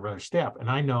count every other step. And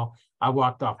I know I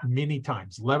walked off many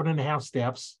times. 11 and a half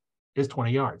steps is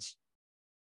 20 yards.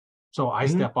 So I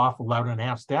step off 11 and a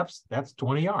half steps, that's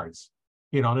 20 yards.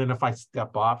 And then if I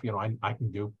step off, I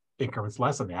can do increments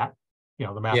less than that.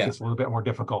 The math gets a little bit more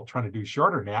difficult trying to do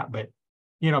shorter than that. But,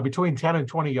 between 10 and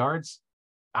 20 yards,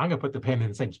 I'm going to put the pin in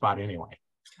the same spot anyway.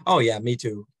 Oh, yeah, me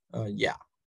too. Yeah.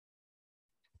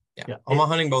 On my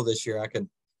hunting bow this year, I could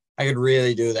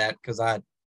really do that because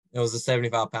it was a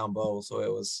 75-pound bow.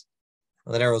 So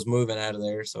that arrow's moving out of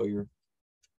there. So your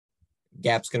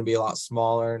gap's going to be a lot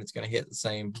smaller, and it's going to hit the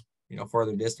same,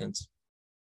 further distance.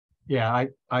 Yeah,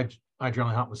 I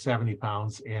generally hunt with 70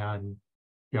 pounds, and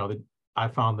I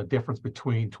found the difference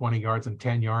between 20 yards and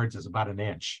 10 yards is about an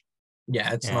inch.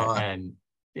 Yeah, it's not, and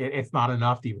it's not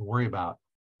enough to even worry about.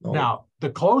 No. Now the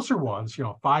closer ones,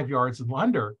 5 yards and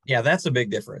under. Yeah, that's a big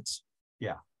difference.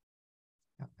 Yeah.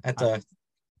 At the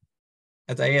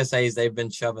ASAs, they've been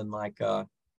shoving like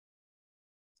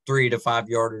 3 to 5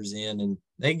 yarders in, and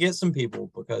they get some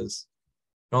people because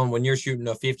when you're shooting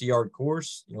a 50-yard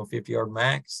course, 50-yard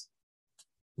max,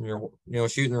 and you're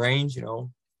shooting range, and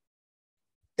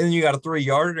then you got a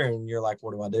 3-yarder, and you're like,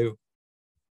 what do I do?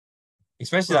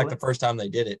 Especially like the first time they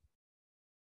did it.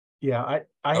 Yeah,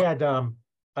 I had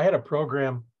a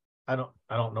program. I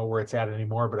don't know where it's at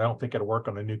anymore, but I don't think it'll work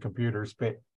on the new computers.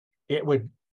 But it would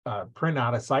print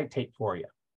out a sight tape for you.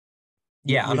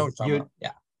 Yeah, I know what you're talking about.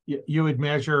 Yeah. You'd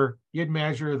measure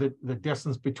the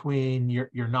distance between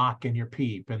your knock and your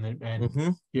peep, and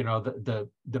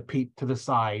the peep to the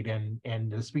side,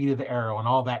 and the speed of the arrow, and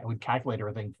all that. It would calculate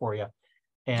everything for you.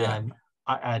 And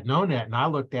I had known that, and I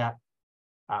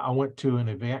went to an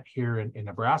event here in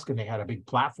Nebraska, and they had a big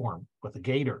platform with a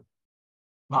gator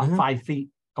about 5 feet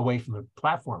away from the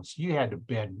platform. So you had to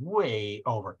bend way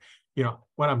over.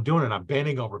 What I'm doing, I'm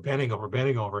bending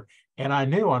over. And I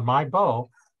knew on my bow,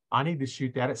 I need to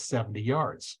shoot that at 70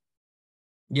 yards.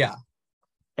 Yeah.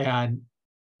 And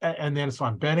then so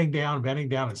I'm bending down,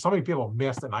 and so many people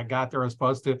missed it, and I got there as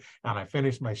supposed to, and I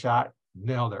finished my shot,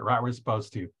 nailed it right where it's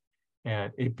supposed to.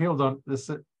 And people don't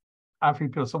listen. After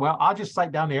people say, well, I'll just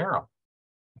sight down the arrow.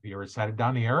 Have you ever sighted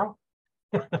down the arrow?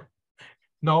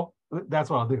 No, that's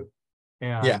what I'll do.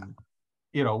 And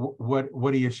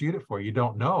what do you shoot it for? You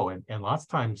don't know. And lots of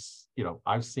times,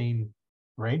 I've seen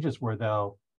ranges where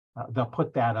they'll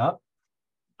put that up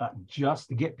just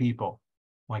to get people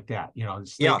like that.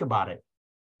 Just think about it.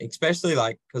 Especially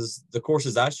because the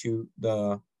courses I shoot,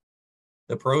 the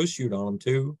pros shoot on them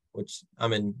too, which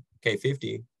I'm in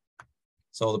K50.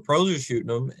 So the pros are shooting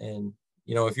them, and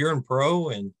if you're in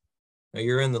pro and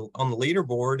you're on the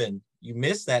leaderboard and you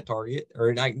miss that target,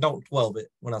 or don't 12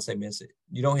 it. When I say miss it,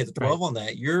 you don't hit the 12 on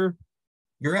that. You're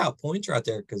out points right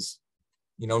there because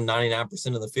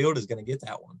 99% of the field is going to get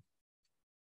that one.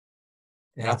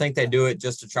 And I think they do it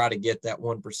just to try to get that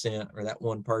 1% or that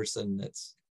one person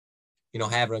that's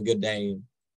having a good day.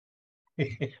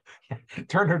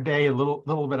 Turn her day a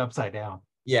little bit upside down.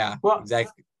 Yeah, well,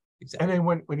 exactly. And then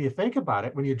when you think about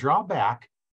it, when you draw back,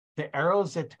 the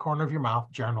arrow's at the corner of your mouth.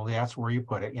 Generally, that's where you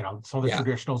put it. Some of the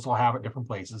traditionals will have it different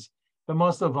places, but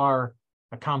most of our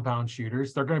compound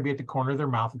shooters, they're going to be at the corner of their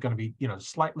mouth. It's going to be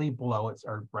slightly below it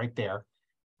or right there,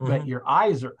 but your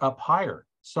eyes are up higher.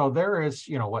 So there is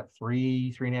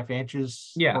 3.5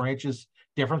 inches, 4 inches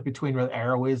difference between where the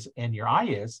arrow is and your eye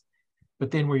is,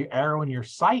 but then where your arrow and your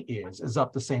sight is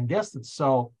up the same distance.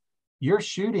 So you're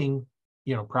shooting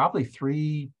probably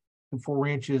 3 to 4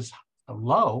 inches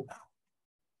low,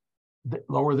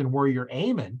 lower than where you're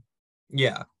aiming.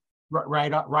 Yeah.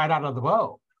 Right out of the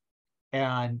bow.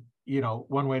 And,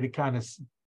 one way to kind of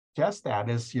test that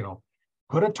is,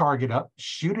 put a target up,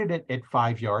 shoot it at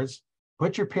 5 yards,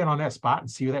 put your pin on that spot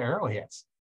and see where the arrow hits.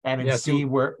 And then see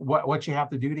what you have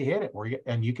to do to hit it,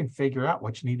 and you can figure out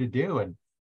what you need to do. And,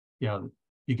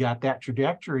 you got that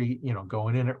trajectory,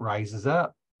 going in, it rises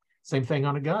up. Same thing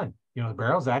on a gun. The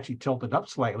barrel's actually tilted up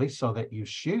slightly so that you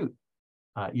shoot.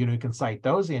 You can sight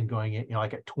those in going in,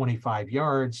 like at 25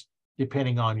 yards,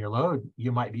 depending on your load.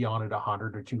 You might be on at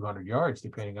 100 or 200 yards,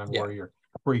 depending on where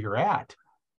you're at.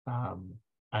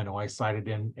 I know I sighted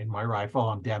in my rifle.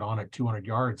 I'm dead on at 200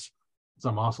 yards. So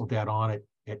I'm also dead on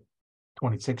at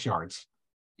 26 yards.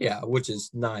 Yeah, which is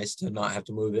nice to not have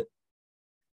to move it.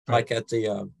 Right. Like at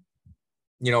the,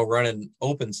 running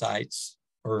open sights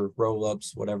or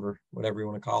roll-ups, whatever you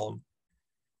want to call them.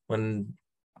 When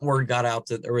word got out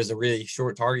that there was a really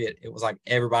short target, it was like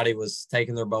everybody was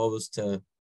taking their bows to,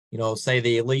 say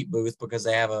the elite booth, because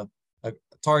they have a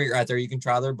target right there you can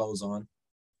try their bows on.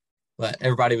 But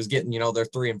everybody was getting, their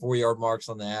 3 and 4 yard marks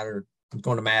on that, or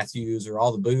going to Matthews or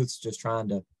all the booths, just trying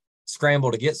to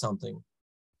scramble to get something.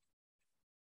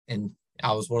 And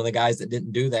I was one of the guys that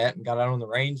didn't do that and got out on the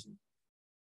range and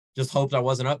just hoped I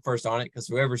wasn't up first on it, because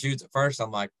whoever shoots it first, I'm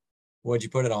like, what'd you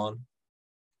put it on?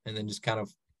 And then just kind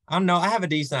of, I don't know, I have a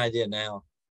decent idea now.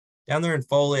 Down there in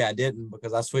Foley, I didn't,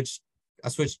 because I switched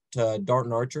to dart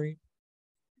and archery.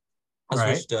 I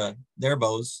switched to their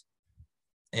bows.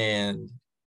 And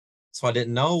so I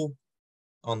didn't know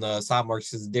on the side marks,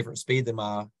 because it's a different speed than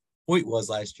my point was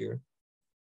last year.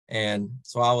 And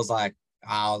so I was like,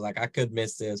 I could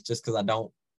miss this just because I don't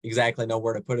exactly know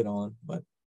where to put it on. But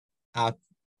I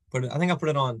think I put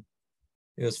it on,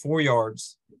 it was 4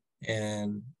 yards,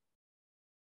 and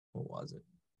what was it?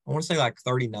 I want to say like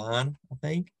 39, I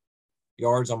think,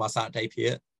 yards on my sight tape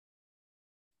hit.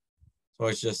 So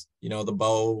it's just, the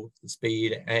bow, the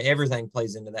speed, and everything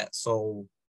plays into that so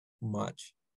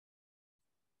much.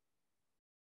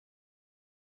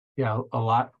 Yeah, a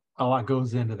lot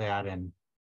goes into that. And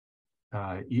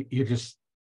you just,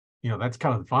 that's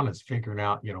kind of the fun, is figuring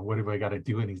out, what have I got to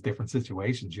do in these different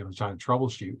situations, trying to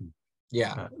troubleshoot.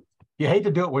 Yeah. You hate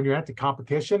to do it when you're at the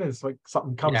competition. It's like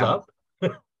something comes up.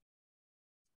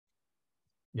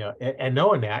 And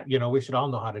knowing that, we should all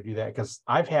know how to do that, because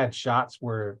I've had shots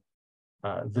where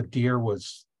the deer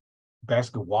was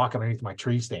basically walking underneath my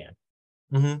tree stand.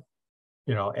 Mm-hmm.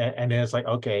 And then it's like,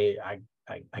 okay,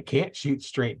 I can't shoot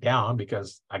straight down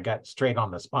because I got straight on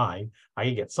the spine. I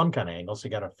can get some kind of angle. So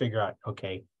you got to figure out,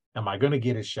 okay, am I going to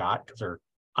get a shot because they're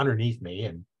underneath me?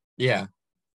 And yeah,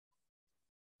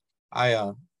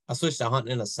 I switched to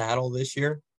hunting in a saddle this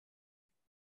year,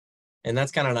 and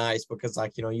that's kind of nice because,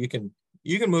 like, you can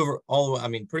move all the way. I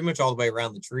mean, pretty much all the way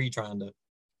around the tree, trying to,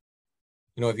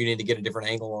 if you need to get a different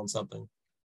angle on something.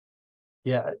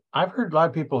 Yeah, I've heard a lot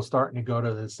of people starting to go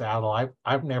to the saddle.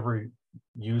 I've never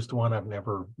used one. I've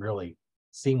never really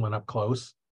seen one up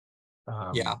close.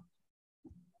 Yeah,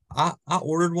 I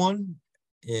ordered one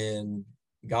and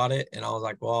got it, and I was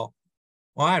like, well,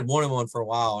 I had wanted one for a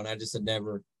while, and I just had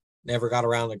never got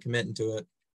around to committing to it.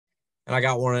 And I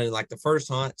got one, and like the first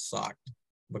hunt sucked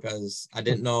because I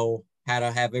didn't know how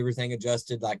to have everything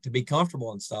adjusted, like to be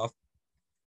comfortable and stuff.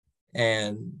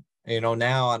 And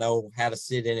now I know how to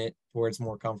sit in it where it's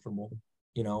more comfortable.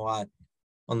 On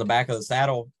the back of the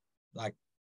saddle, like,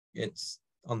 it's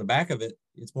on the back of it,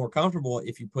 it's more comfortable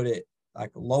if you put it like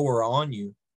lower on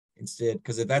you instead,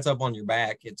 because if that's up on your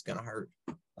back, it's gonna hurt.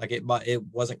 Like, it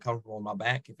wasn't comfortable on my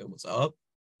back if it was up,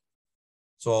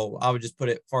 so I would just put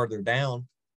it farther down,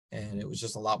 and it was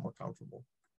just a lot more comfortable.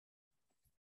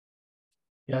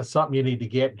 Yeah, something you need to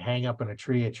get and hang up in a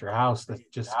tree at your house,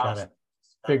 that just kind of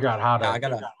figure out how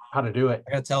to do it.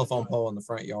 I got a telephone pole in the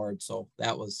front yard, so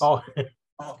that was. Oh,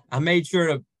 I made sure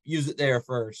to use it there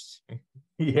first.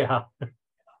 Yeah,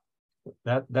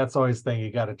 that's always the thing.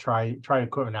 You got to try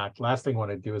equipment out. Last thing you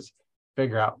want to do is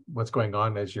figure out what's going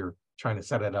on as you're trying to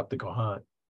set it up to go hunt.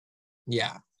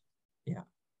 Yeah,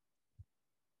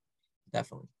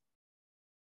 definitely.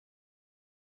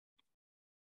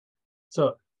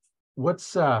 So,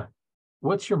 what's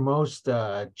your most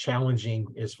challenging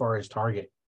as far as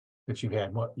target that you've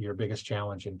had? What your biggest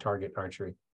challenge in target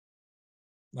archery?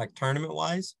 Like tournament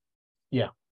wise? Yeah.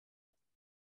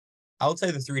 I would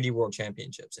say the 3D World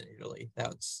Championships in Italy.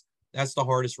 That's the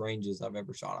hardest ranges I've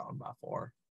ever shot on by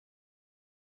far.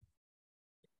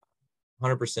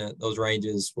 100%. Those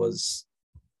ranges was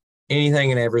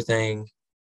anything and everything.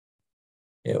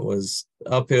 It was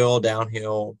uphill,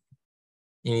 downhill,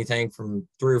 anything from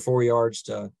 3 or 4 yards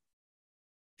to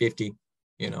 50,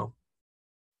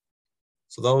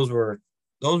 So those were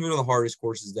the hardest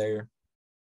courses there.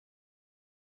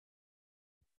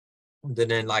 And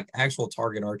then like actual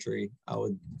target archery, I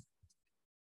would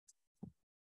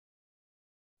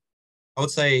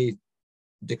say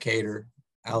Decatur,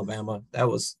 Alabama. That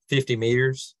was 50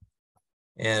 meters.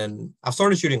 And I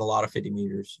started shooting a lot of 50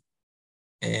 meters.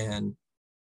 And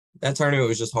that tournament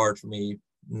was just hard for me.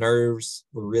 Nerves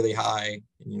were really high.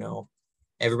 And,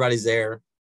 everybody's there.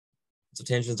 So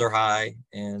tensions are high.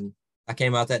 And I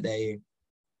came out that day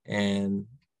and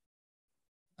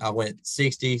I went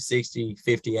 60, 60,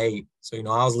 58. So,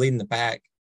 I was leading the pack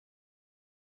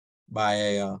by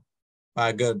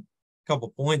a good couple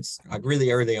points, like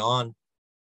really early on.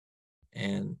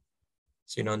 And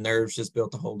so, nerves just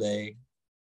built the whole day.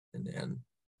 And then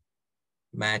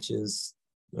matches.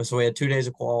 So we had 2 days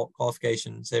of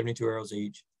qualification, 72 arrows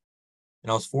each.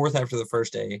 And I was fourth after the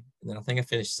first day. And then I think I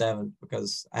finished seventh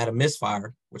because I had a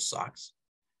misfire, which sucks.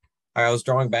 I was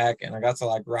drawing back and I got to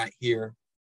like right here.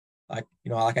 Like,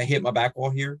 I hit my back wall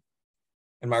here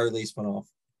and my release went off.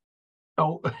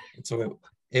 Oh. And so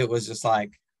it was just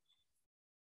like,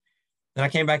 then I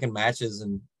came back in matches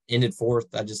and ended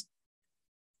fourth. I just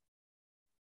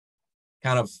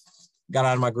kind of got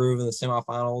out of my groove in the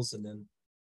semifinals. And then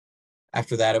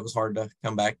after that, it was hard to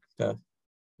come back to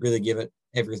really give it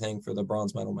everything for the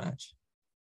bronze medal match.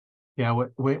 Yeah,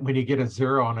 when you get a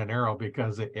 0 on an arrow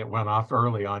because it went off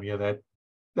early on you, that's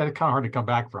kind of hard to come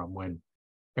back from when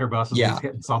everybody else is at least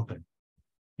hitting something.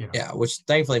 Yeah, which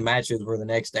thankfully matches were the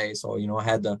next day. So, I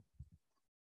had the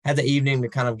evening to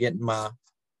kind of get my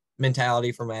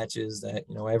mentality for matches that,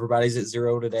 everybody's at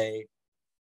 0 today.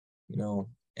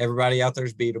 Everybody out there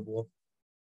is beatable.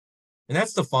 And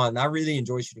that's the fun. I really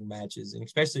enjoy shooting matches, and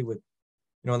especially with,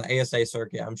 on the ASA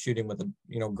circuit, I'm shooting with,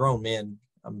 grown men.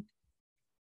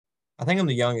 I think I'm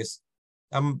the youngest.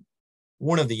 I'm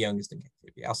one of the youngest in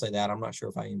captivity. I'll say that. I'm not sure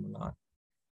if I am or not.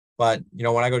 But,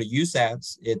 when I go to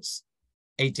USATs, it's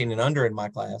 18 and under in my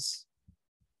class.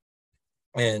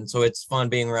 And so it's fun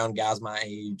being around guys my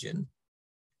age. And,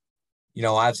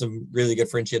 I have some really good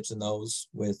friendships in those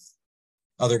with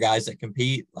other guys that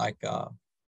compete. Like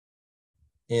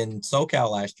in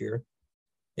SoCal last year,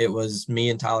 it was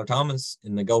me and Tyler Thomas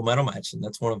in the gold medal match. And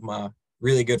that's one of my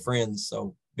really good friends.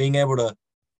 So being able to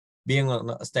being on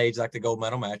a stage like the gold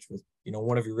medal match with,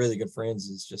 one of your really good friends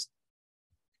is just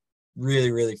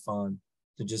really, really fun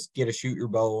to just get to shoot your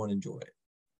bow and enjoy it.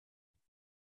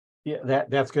 Yeah,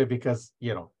 that's good because,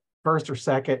 first or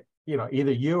second,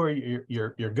 either you or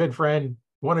your good friend,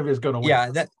 one of you is going to win.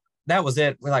 Yeah, that was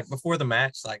it. Like before the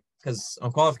match, like, because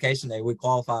on qualification day, we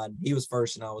qualified. He was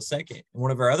first and I was second. And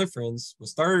one of our other friends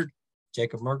was third.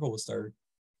 Jacob Merkel was third.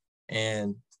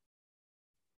 And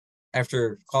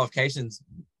after qualifications,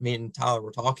 me and Tyler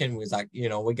were talking. We was like,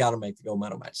 we got to make the gold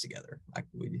medal match together. Like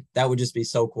that would just be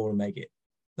so cool to make it.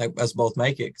 Like us both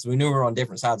make it because we knew we were on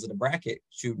different sides of the bracket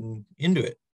shooting into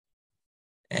it.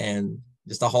 And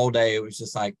just the whole day, it was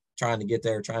just like trying to get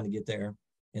there.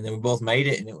 And then we both made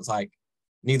it. And it was like,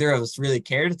 neither of us really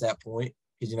cared at that point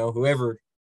because, whoever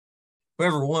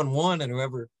won and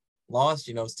whoever lost,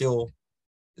 still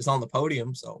is on the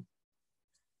podium. So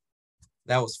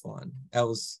that was fun. That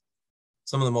was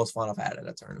some of the most fun I've had at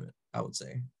a tournament, I would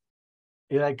say.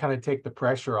 Yeah, that kind of take the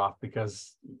pressure off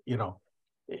because,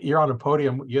 you're on a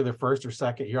podium, you're the first or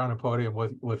second, you're on a podium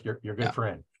with your good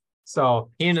friend. So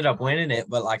he ended up winning it,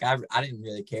 but like I didn't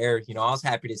really care. I was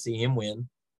happy to see him win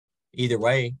either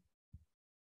way.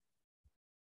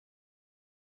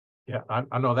 Yeah,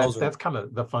 I know that's kind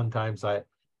of the fun times. I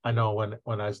know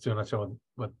when I was doing a show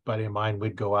with a buddy of mine,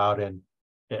 we'd go out and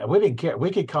we didn't care.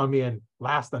 We could come in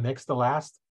last, the next to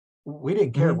last. We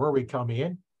didn't care where we come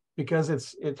in because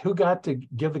it's who got to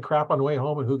give the crap on the way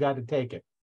home and who got to take it.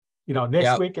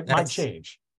 Next week it might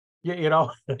change. Yeah.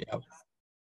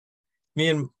 Me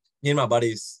and my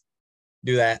buddies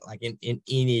do that like in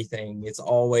anything. It's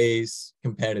always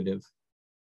competitive.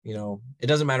 It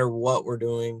doesn't matter what we're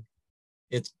doing.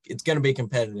 It's going to be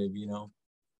competitive,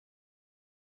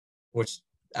 which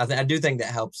I do think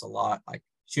that helps a lot, like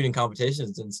shooting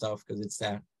competitions and stuff, because it's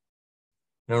that,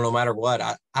 no matter what,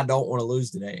 I don't want to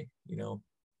lose today,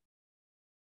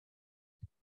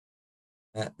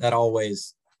 that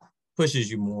always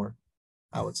pushes you more,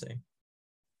 I would say.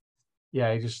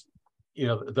 Yeah,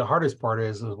 the hardest part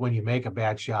is when you make a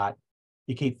bad shot,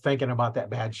 you keep thinking about that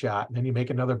bad shot, and then you make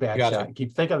another bad shot. You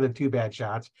keep thinking of the 2 bad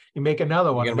shots. You make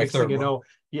another one. Next thing you know,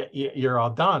 you're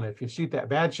all done. If you shoot that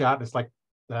bad shot, it's like,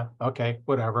 okay,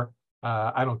 whatever.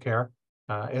 I don't care.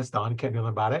 It's done. Can't do nothing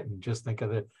about it. And just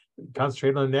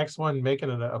concentrate on the next one, making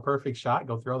it a perfect shot.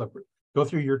 Go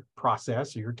through your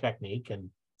process or your technique, and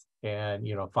and,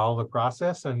 follow the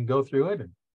process and go through it and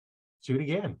shoot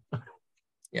again.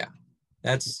 Yeah.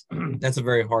 That's a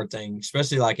very hard thing,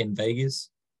 especially like in Vegas.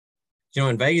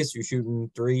 In Vegas, you're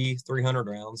shooting 300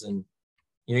 rounds, and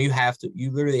you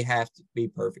literally have to be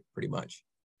perfect pretty much.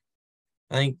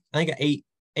 I think an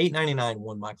 899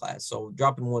 won my class, so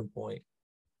dropping 1 point.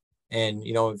 And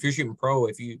if you're shooting pro,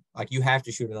 if you have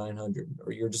to shoot a 900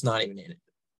 or you're just not even in it.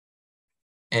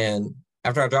 And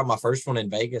after I dropped my first one in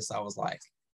Vegas, I was like,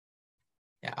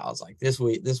 this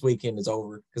weekend is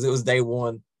over, because it was day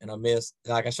one and I missed.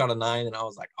 Like, I shot a 9 and I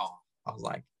was like,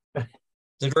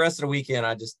 the rest of the weekend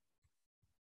I just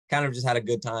kind of just had a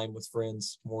good time with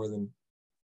friends more than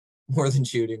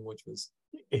shooting, which was,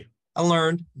 I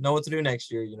learned, know what to do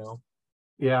next year.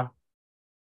 Yeah.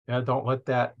 Don't let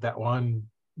that one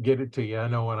get it to you. I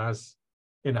know when I was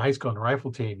in high school in the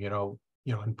rifle team,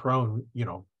 in prone,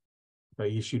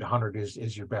 you shoot 100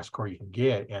 is your best score you can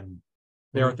get. And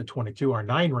there at the 22, our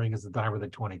 9 ring is the diameter of the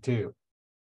 22,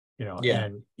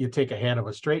 and you take a hand of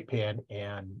a straight pin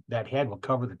and that head will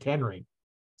cover the 10 ring.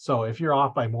 So if you're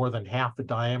off by more than half the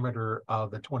diameter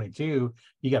of the 22,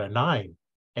 you got a 9,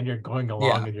 and you're going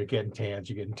along and you're getting tans,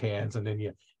 and then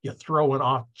you throw it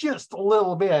off just a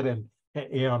little bit, and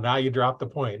now you drop the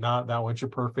point. Now that one's your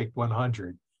perfect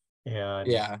 100.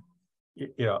 And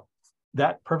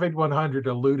that perfect 100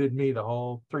 eluded me the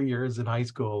whole 3 years in high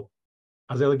school.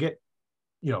 I was able to get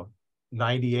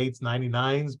 98s,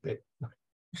 99s, but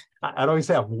I'd always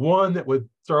have one that would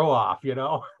throw off.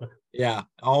 Yeah,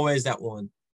 always that one.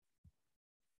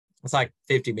 It's like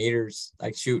 50 meters,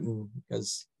 like shooting,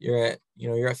 because you're at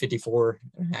 54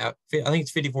 and a half. I think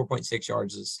it's 54.6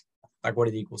 yards is like what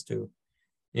it equals to.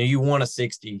 You want a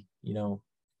 60,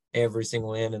 every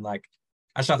single end. And like,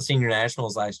 I shot senior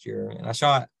nationals last year, and I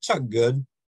shot good.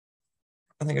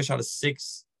 I think I shot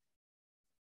it's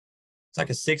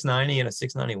like a 690 and a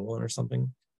 691 or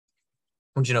something.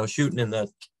 But shooting in the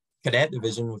cadet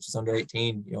division, which is under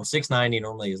 18, 690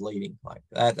 normally is leading. Like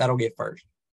that'll get first,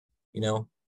 And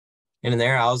in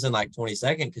there, I was in like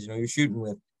 22nd, because you're shooting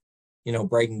with,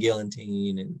 Braden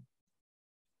Gillentine and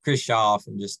Chris Schaff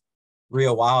and just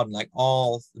Real Wild, and like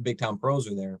all the big time pros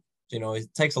are there.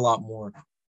 It takes a lot more.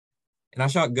 And I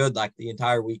shot good like the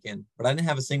entire weekend, but I didn't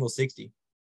have a single 60.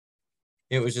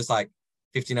 It was just like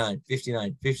 59,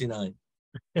 59, 59.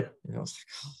 And I was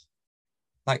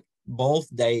like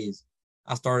both days,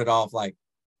 I started off like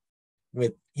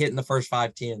with hitting the first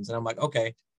 5 10s, and I'm like,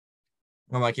 okay.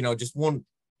 I'm like, just one,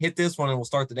 hit this one and we'll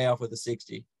start the day off with a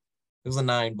 60. It was a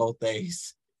 9 both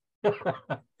days.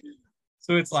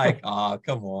 So it's like,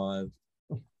 come on.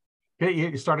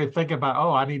 You started thinking about,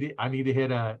 I need to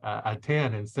hit a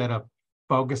 10 instead of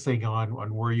focusing on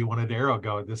where you wanted the arrow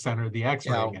go, the center of the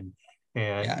X-ring,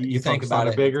 and you think about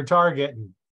a bigger target. And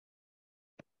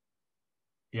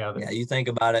you think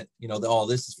about it,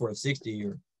 this is for a 60,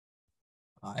 or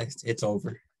it's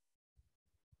over.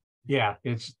 Yeah,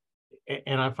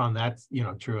 and I found that's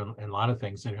true in a lot of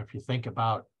things. And if you think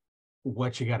about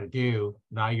what you got to do,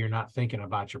 now you're not thinking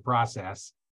about your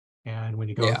process. And when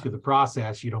you go through the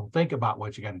process, you don't think about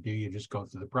what you got to do. You just go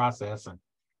through the process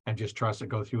and just trust it,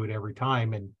 go through it every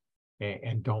time,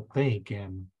 and don't think.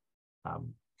 And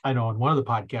I know on one of the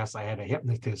podcasts, I had a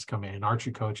hypnotist come in, an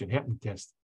archery coach and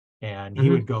hypnotist, and he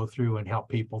would go through and help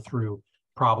people through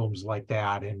problems like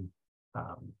that. And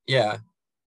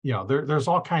there's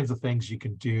all kinds of things you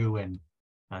can do, and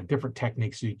different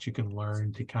techniques that you can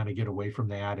learn to kind of get away from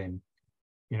that. And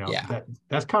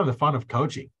that's kind of the fun of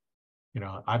coaching.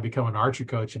 I became an archery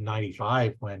coach in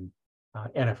 '95 when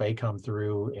NFA come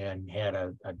through and had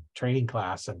a training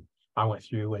class, and I went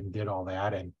through and did all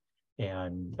that,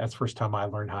 and that's the first time I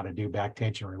learned how to do back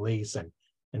tension release. And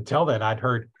until then, I'd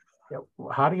heard,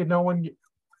 how do you know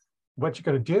what you're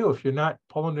going to do if you're not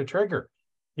pulling the trigger?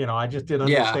 I just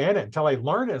didn't understand it until I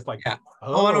learned it. It's like, I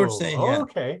know what you're saying.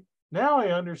 Okay, now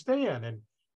I understand.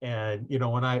 And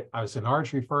when I was in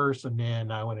archery first, and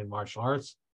then I went in martial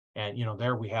arts, and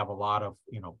there we have a lot of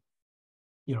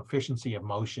efficiency of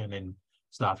motion and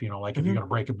stuff. Like if you're going to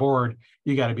break a board,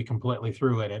 you got to be completely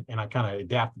through it. And I kind of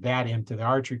adapted that into the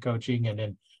archery coaching, and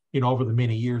then over the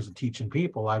many years of teaching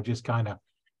people, I've just kind of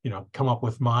come up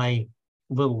with my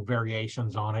little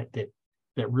variations on it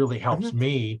that really helps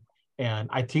me. And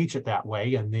I teach it that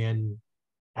way, and then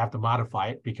have to modify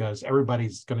it because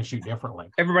everybody's going to shoot differently.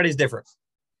 Everybody's different.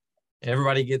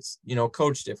 Everybody gets,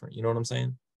 coached different. You know what I'm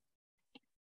saying?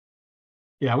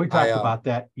 Yeah, we talked about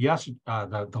that. Yes,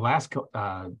 the last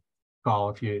call,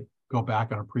 if you go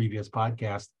back on a previous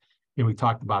podcast, we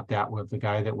talked about that with the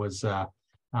guy that was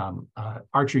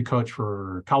archery coach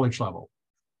for college level.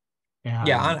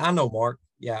 And I know Mark.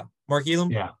 Yeah, Mark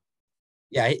Elam. Yeah,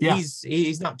 Yeah, Yeah.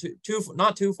 he's not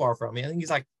too far from me.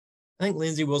 I think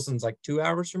Lindsey Wilson's like 2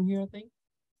 hours from here, I think.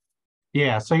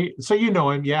 Yeah. So you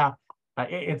know him. Yeah.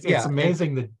 It's Yeah, and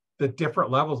amazing the different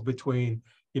levels between,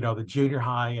 the junior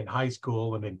high and high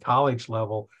school and then college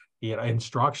level,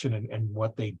 instruction and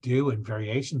what they do and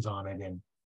variations on it. And,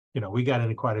 we got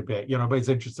into quite a bit. Anybody's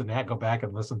interested in that, go back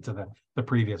and listen to the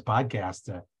previous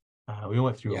podcast. We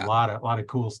went through a yeah. lot of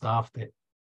cool stuff that,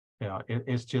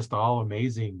 it's just all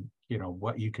amazing,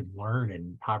 what you can learn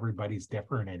and how everybody's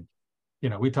different.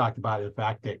 And, we talked about the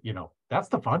fact that, that's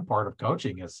the fun part of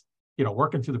coaching is,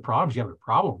 working through the problems. You have a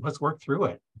problem, let's work through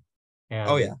it.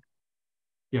 Oh And,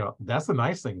 yeah. that's the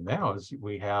nice thing now is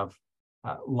we have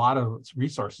a lot of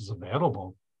resources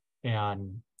available.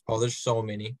 And Oh, there's so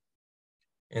many.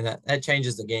 And that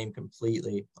changes the game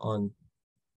completely on,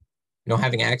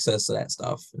 having access to that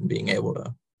stuff and being able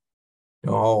to,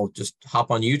 I'll just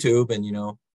hop on YouTube and,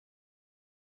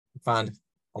 find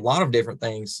a lot of different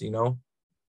things,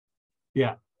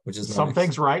 yeah, which is some nice.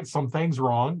 things right, some things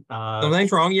wrong.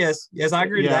 Something's wrong. Yes. Yes, I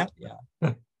agree to Yeah. that.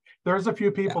 Yeah. There's a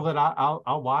few people Yeah. that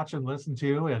I'll watch and listen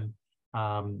to. And,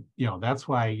 that's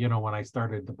why, when I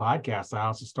started the podcast, I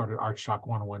also started Arch Talk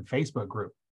 101 Facebook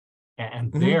group.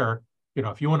 And Mm-hmm. there,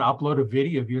 if you want to upload a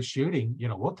video of your shooting,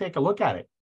 we'll take a look at it.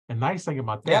 The nice thing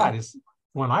about Yeah. that is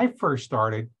when I first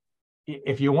started,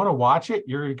 if you want to watch it,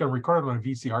 you're going to record it on a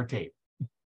VCR tape.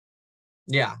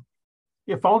 Yeah.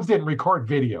 Your phones didn't record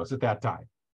videos at that time.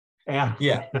 And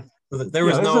Yeah. There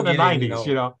was this is no in the getting,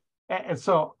 90s, And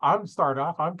so I'm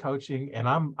coaching and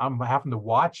I'm having to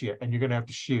watch it, and you're going to have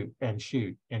to shoot and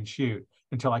shoot and shoot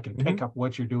until I can pick up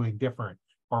what you're doing different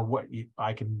or what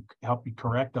I can help you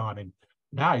correct on. And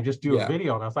now I just do a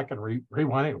video and I can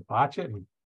rewind it and watch it. And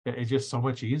it's just so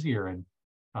much easier. And,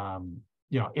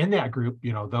 in that group,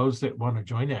 those that want to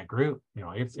join that group,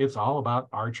 it's all about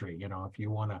archery. If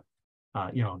you want to,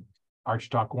 Arch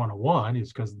Talk 101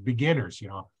 is because beginners,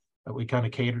 we kind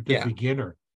of cater to the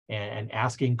beginner and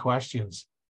asking questions.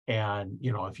 And,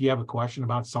 if you have a question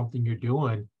about something you're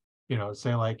doing,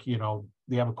 say like,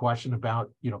 they have a question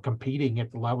about, competing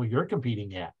at the level you're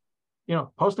competing at,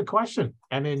 post a question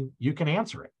and then you can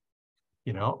answer it,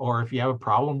 or if you have a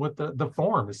problem with the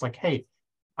form, it's like, hey,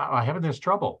 I'm having this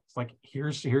trouble. It's like,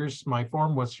 here's my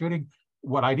form was shooting,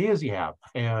 what ideas you have.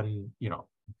 And,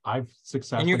 I've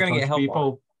successfully coached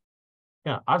people.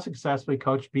 Yeah, I've successfully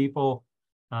coached people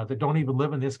that don't even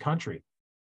live in this country,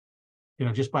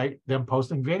 just by them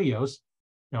posting videos,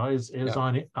 is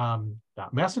on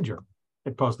Messenger.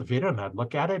 I'd post a video and I'd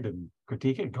look at it and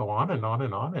critique it, go on and on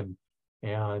and on.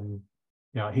 And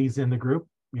he's in the group,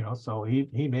 so he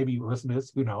maybe listen to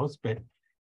this, who knows, but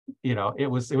it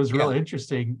was really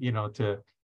interesting, to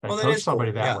coach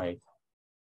somebody that way.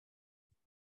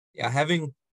 Yeah,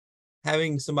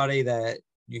 having somebody that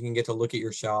you can get to look at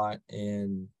your shot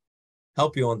and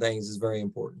help you on things is very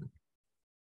important.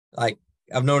 Like,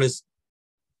 I've noticed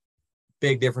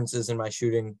big differences in my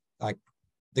shooting. Like,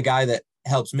 the guy that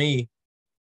helps me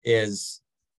he's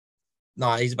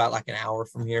about like an hour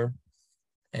from here.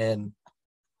 And,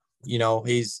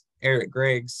 he's Eric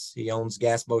Greggs. He owns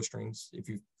Gas Bowstrings, if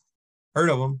you've heard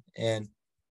of him. And,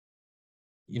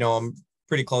 I'm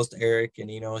pretty close to Eric, and,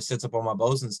 he sits up on my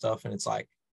bows and stuff. And it's like,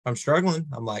 if I'm struggling,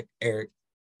 I'm like, Eric,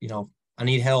 I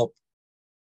need help.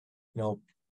 Will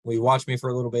you watch me for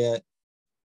a little bit?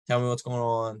 Tell me what's going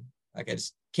on. Like, I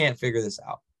just can't figure this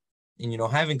out. And,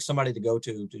 having somebody to go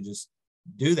to just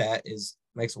do that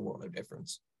makes a world of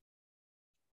difference.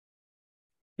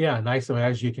 Yeah, nice.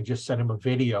 As you can just send him a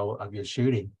video of your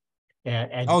shooting.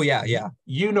 And oh, yeah.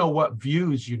 What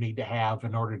views you need to have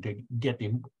in order to get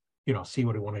them, see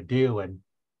what they want to do. And,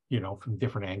 from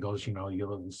different angles, your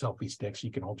little selfie sticks,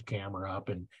 you can hold the camera up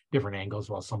and different angles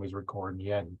while somebody's recording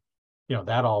you. And,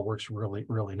 that all works really,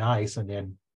 really nice. And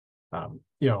then,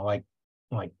 like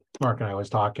Mark and I was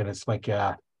talking, it's like,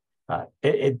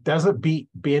 it doesn't beat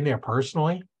being there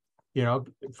personally,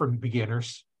 for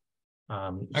beginners.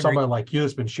 Somebody like you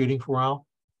that's been shooting for a while,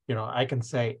 I can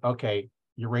say, okay,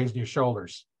 you're raising your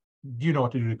shoulders. You know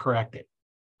what to do to correct it.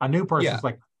 A new person's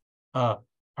like,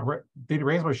 did you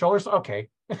raise my shoulders? Okay.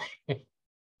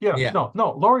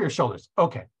 No, lower your shoulders.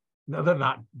 Okay. No, they're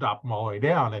not drop them all the way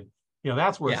down. And,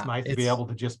 that's where it's nice to be able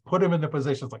to just put them in the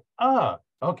positions like,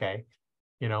 okay.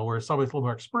 Where somebody's a little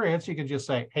more experienced, you can just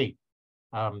say, hey,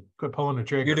 quit pulling the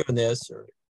trigger. You're doing this.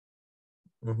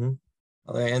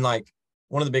 And like,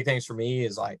 one of the big things for me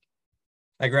is like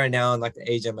right now, and like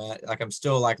the age I'm at, like, I'm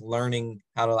still like learning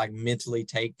how to like mentally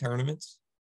take tournaments,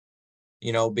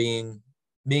 being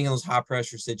in those high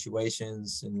pressure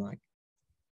situations, and like,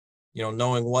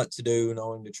 knowing what to do,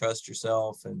 knowing to trust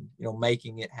yourself, and,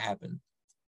 making it happen.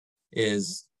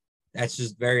 is that's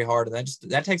just very hard, and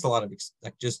that takes a lot of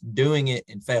like just doing it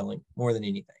and failing more than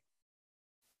anything.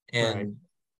 And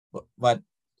but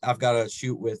I've got to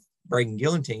shoot with Braden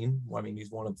Gillentine. I mean,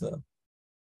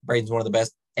 Braden's one of the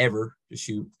best ever to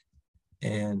shoot,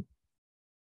 and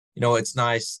it's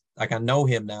nice. Like I know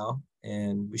him now,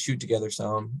 and we shoot together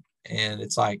some, and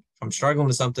it's like I'm struggling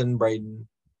with something, Braden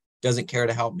doesn't care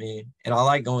to help me, and I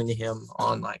like going to him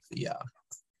on like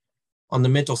on the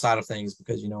mental side of things,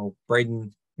 because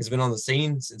Braden has been on the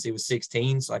scene since he was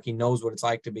 16, so like he knows what it's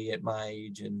like to be at my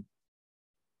age and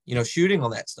shooting on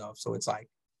that stuff. So it's like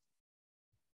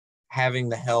having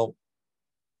the help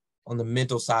on the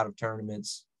mental side of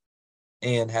tournaments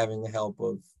and having the help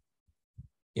of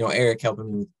Eric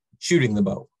helping me with shooting the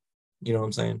bow, you know what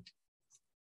I'm saying,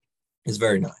 is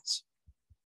very nice.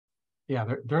 Yeah,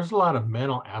 there's a lot of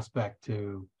mental aspect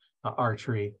to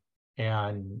archery,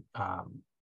 and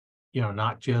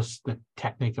not just the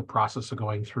technique, the process of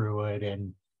going through it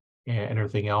and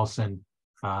everything else. And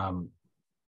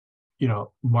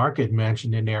Mark had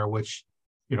mentioned in there, which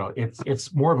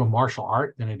it's more of a martial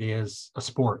art than it is a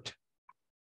sport,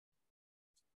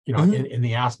 in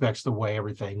the aspects, the way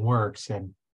everything works.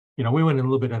 And we went in a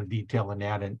little bit into detail in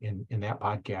that in that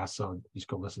podcast, so just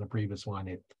go listen to the previous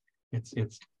one.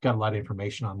 It's got a lot of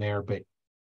information on there. But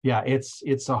yeah,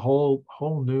 it's a whole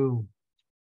new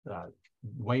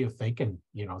way of thinking,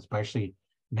 especially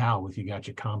now with you got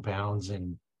your compounds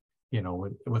and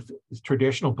with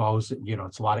traditional bows,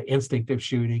 it's a lot of instinctive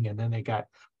shooting, and then they got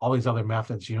all these other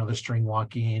methods, the string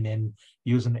walking and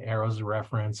using the arrows as a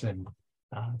reference. And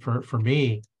for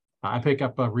me, I pick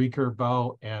up a recurve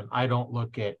bow and I don't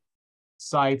look at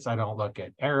sights, I don't look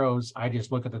at arrows, I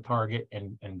just look at the target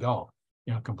and go,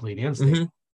 complete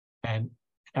instinct. And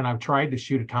I've tried to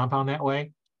shoot a compound that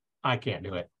way. I can't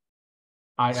do it.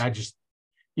 I just,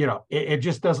 it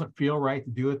just doesn't feel right to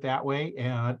do it that way.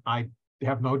 And I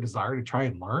have no desire to try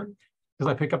and learn,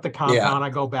 because I pick up the compound,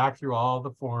 I go back through all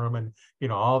the form and,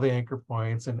 all the anchor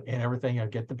points and everything. I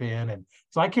get the pin. And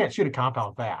so I can't shoot a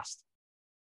compound fast,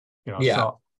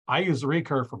 so I use the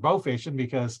recurve for bow fishing,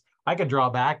 because I can draw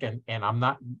back and I'm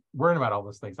not worrying about all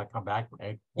those things. I come back,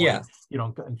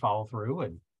 and follow through.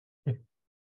 And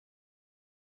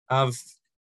I've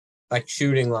like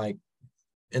shooting like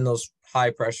in those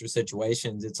high pressure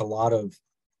situations, it's a lot of,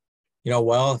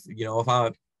 if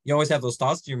I, you always have those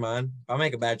thoughts in your mind. If I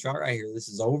make a bad shot right here, this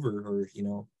is over. Or,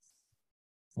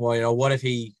 what if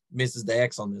he misses the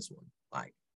X on this one?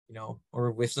 Like,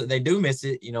 or if they do miss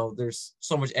it, there's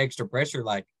so much extra pressure.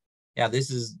 Like, yeah,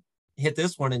 hit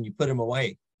this one and you put him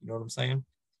away. You know what I'm saying?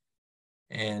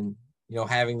 And,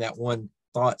 having that one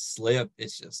thought slip,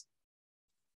 it's just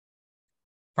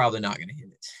probably not going to hit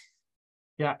it.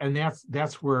 Yeah. And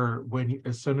that's where,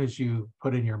 as soon as you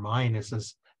put in your mind, it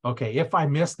says, okay, if I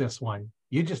miss this one,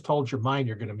 you just told your mind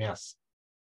you're going to miss.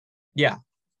 Yeah.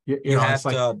 You have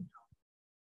to.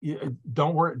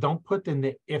 Don't worry. Don't put in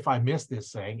the if I miss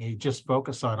this thing. You just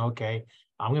focus on, okay,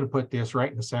 I'm going to put this right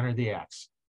in the center of the X.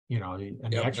 And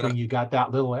the X ring, you got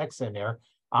that little X in there.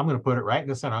 I'm going to put it right in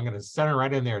the center. I'm going to center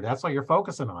right in there. That's what you're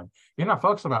focusing on. You're not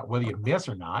focusing about whether you miss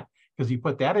or not, because you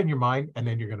put that in your mind and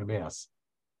then you're going to miss.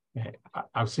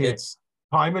 I've seen it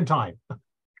time and time.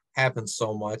 Happens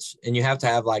so much. And you have to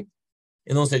have, like,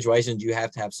 in those situations, you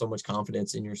have to have so much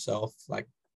confidence in yourself, like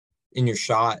in your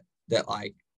shot, that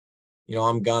like,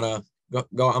 I'm gonna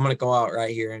go out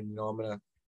right here and, I'm going to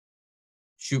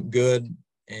shoot good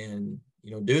and,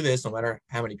 do this no matter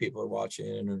how many people are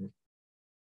watching,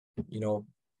 or,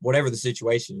 whatever the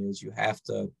situation is. You have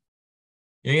to,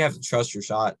 you have to trust your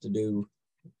shot to do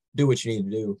what you need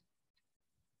to do.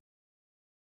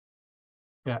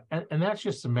 Yeah. And that's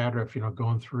just a matter of,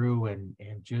 going through and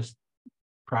just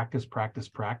practice.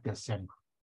 And,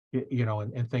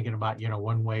 and thinking about,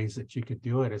 one ways that you could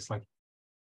do it. It's like,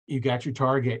 you got your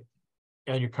target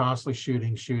and you're constantly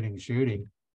shooting.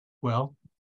 Well,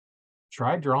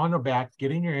 try drawing it back,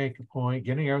 getting your anchor point,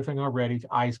 getting everything all ready,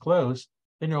 eyes closed,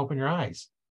 then you open your eyes.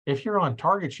 If you're on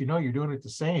target, you're doing it the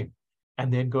same.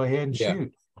 And then go ahead and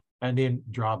shoot. And then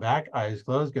draw back, eyes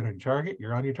closed, get on your target,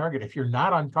 you're on your target. If you're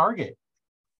not on target,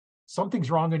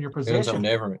 something's wrong in your position.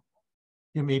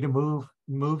 You need to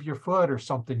move your foot or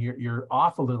something. You're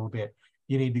off a little bit.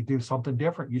 You need to do something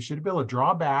different. You should be able to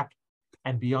draw back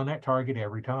and be on that target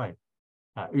every time.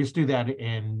 We used to do that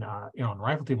in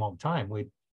rifle team all the time.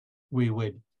 We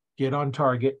would get on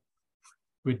target,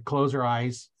 we'd close our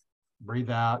eyes, breathe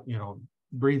out,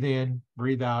 breathe in,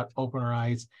 breathe out, open our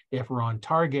eyes. If we're on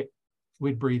target,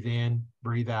 we'd breathe in,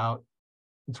 breathe out,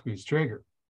 and squeeze trigger.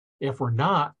 If we're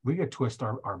not, we could twist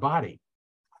our body.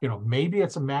 Maybe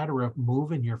it's a matter of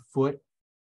moving your foot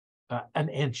an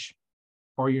inch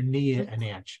or your knee an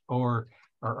inch, or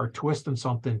twisting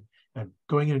something and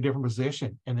going in a different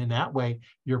position. And then that way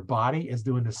your body is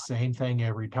doing the same thing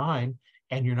every time,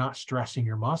 and you're not stressing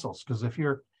your muscles. Because if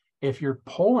you're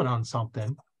pulling on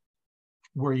something,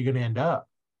 where are you going to end up?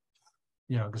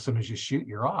 As soon as you shoot,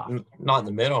 you're off. Not in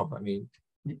the middle. I mean,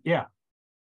 yeah.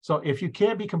 So if you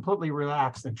can't be completely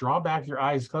relaxed and draw back your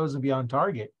eyes closed and be on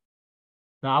target,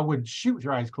 now I wouldn't shoot with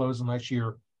your eyes closed unless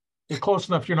you're close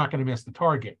enough you're not going to miss the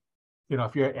target.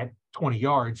 If you're at 20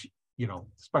 yards,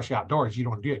 especially outdoors, you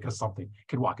don't do it because something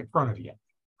could walk in front of you.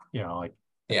 Like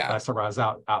last time I was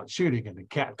out shooting and the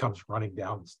cat comes running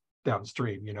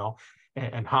downstream,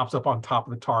 and hops up on top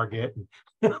of the target.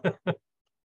 And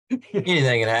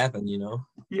anything can happen,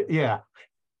 Yeah.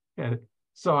 And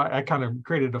so I kind of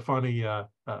created a funny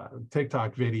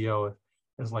TikTok video.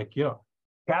 It's like,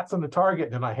 cat's on the target.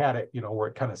 And then I had it, where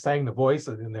it kind of sang the voice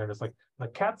in there. And it's like, the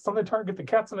cat's on the target, the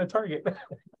cat's on the target.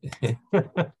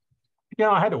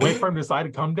 I had to wait for him to decide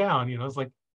to come down. It's like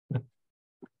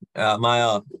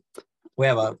we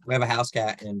have a house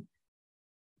cat, and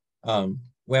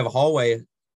we have a hallway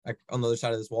like on the other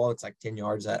side of this wall. It's like 10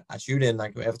 yards that I shoot in.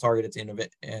 Like we have a target at the end of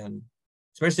it, and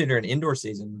especially during indoor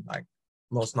season, like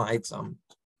most nights,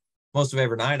 most of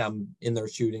every night I'm in there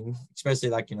shooting. Especially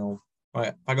like if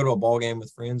I go to a ball game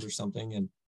with friends or something, and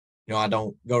I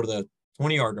don't go to the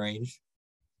 20-yard range,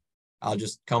 I'll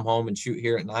just come home and shoot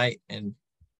here at night. And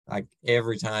like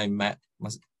every time,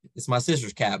 it's my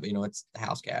sister's cat, but it's the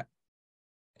house cat,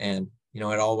 and it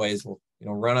always will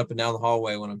run up and down the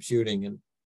hallway when I'm shooting, and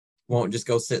won't just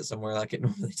go sit somewhere like it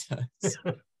normally does.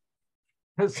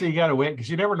 So you got to wait, because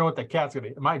you never know what the cat's gonna.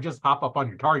 It might just hop up on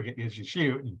your target as you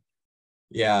shoot.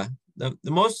 Yeah, the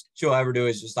most she'll ever do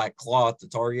is just like claw at the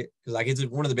target, because like it's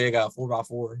one of the big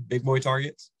 4x4 big boy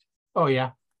targets. Oh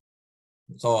yeah.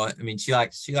 So I mean, she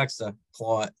likes to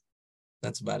claw it.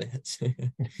 That's about it.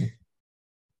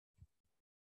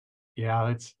 Yeah,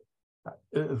 it's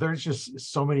there's just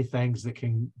so many things that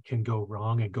can go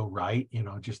wrong and go right. It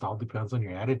just all depends on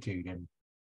your attitude. And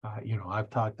I've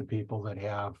talked to people that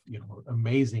have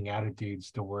amazing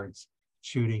attitudes towards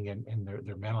shooting, and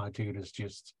their mental attitude is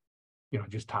just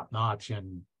just top notch.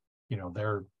 And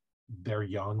they're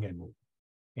young,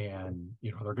 and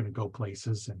they're going to go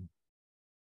places. And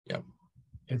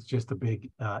it's just a big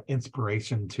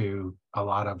inspiration to a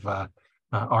lot of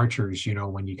archers,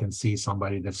 when you can see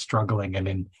somebody that's struggling and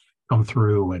then come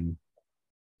through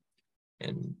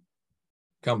and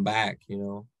come back,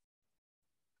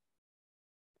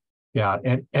 Yeah,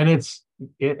 and it's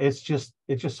just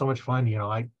so much fun.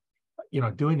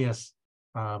 Doing this.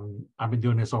 I've been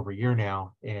doing this over a year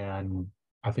now, and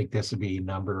I think this would be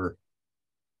number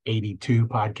 82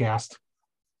 podcast.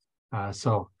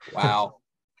 So wow.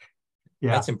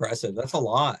 Yeah, that's impressive. That's a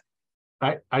lot.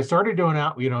 I started doing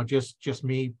out, just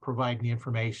me providing the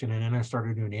information, and then I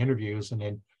started doing interviews. And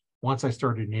then once I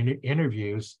started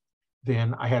interviews,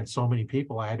 then I had so many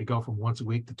people, I had to go from once a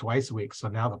week to twice a week. So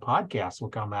now the podcast will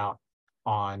come out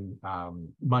on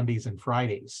Mondays and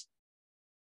Fridays.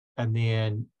 And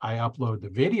then I upload the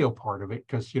video part of it,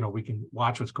 because, we can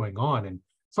watch what's going on. And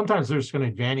sometimes there's an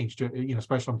advantage to,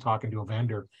 especially I'm talking to a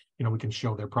vendor, we can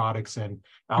show their products, and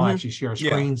I'll actually share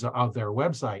screens of their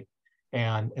website.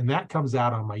 And that comes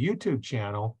out on my YouTube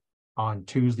channel on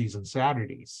Tuesdays and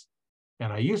Saturdays.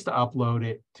 And I used to upload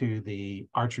it to the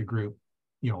archery group,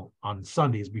 on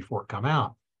Sundays before it come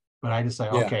out. But I just say,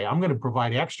 okay, I'm going to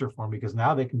provide extra for them, because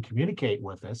now they can communicate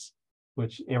with us,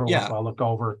 which every once in a while I look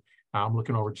over. I'm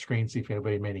looking over the screen, see if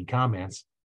anybody made any comments.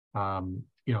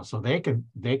 So they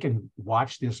can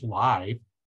watch this live.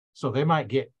 So they might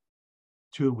get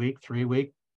 2 a week, 3 a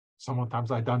week.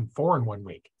 Sometimes I've done 4 in 1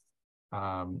 week. So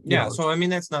I mean,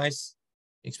 that's nice,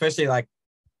 especially like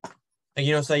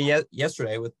say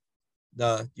yesterday with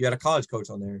you had a college coach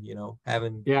on there,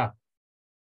 having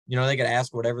they could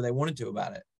ask whatever they wanted to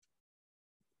about it.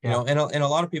 And a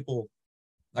lot of people,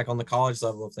 like on the college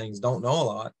level of things, don't know a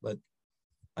lot. But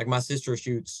like my sister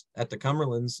shoots at the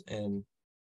Cumberlands, and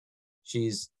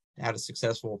she's had a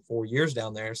successful 4 years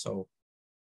down there. So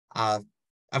I've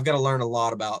got to learn a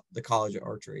lot about the college of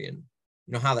archery and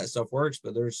how that stuff works.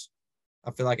 But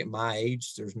I feel like at my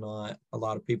age, there's not a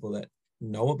lot of people that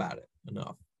know about it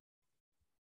enough.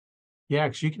 Yeah,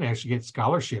 because you can actually get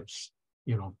scholarships,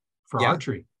 for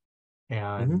archery.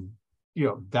 And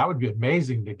that would be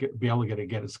amazing to be able to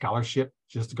get a scholarship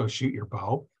just to go shoot your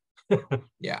bow.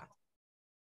 Yeah,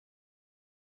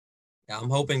 I'm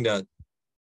hoping to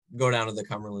go down to the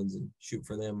Cumberlands and shoot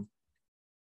for them.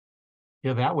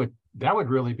 Yeah, that would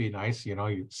really be nice.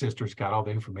 Your sister's got all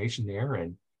the information there,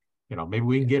 and maybe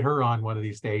we can get her on one of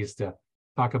these days to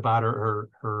talk about her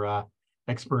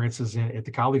experiences at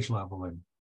the college level. And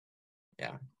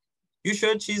yeah, you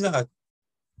should. She's a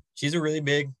really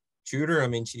big shooter. I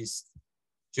mean,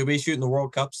 she'll be shooting the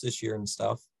World Cups this year and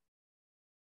stuff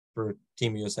for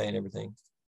Team USA and everything.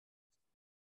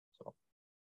 So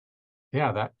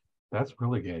yeah, that's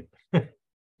really good.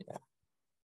 yeah.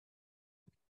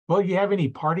 Well, you have any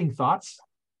parting thoughts?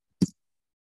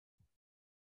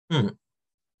 I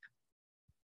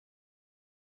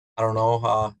don't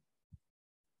know.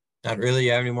 Not really.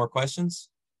 You have any more questions?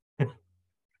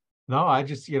 No, I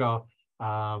just,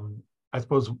 I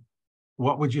suppose,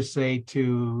 what would you say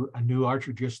to a new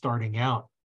archer just starting out?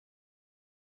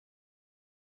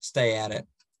 Stay at it.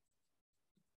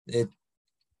 It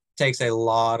takes a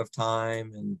lot of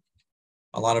time and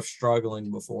a lot of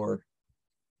struggling before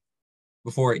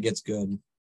it gets good.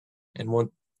 And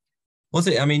once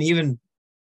it, I mean,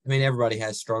 everybody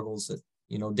has struggles at,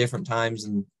 different times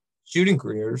in shooting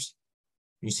careers.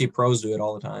 You see pros do it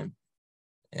all the time.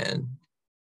 And,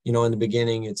 in the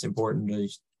beginning, it's important to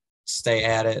stay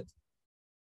at it,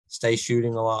 stay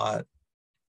shooting a lot,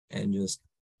 and just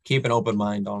keep an open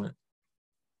mind on it.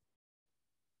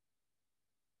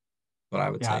 What I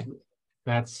would say.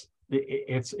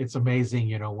 It's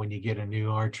amazing, when you get a new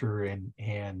archer and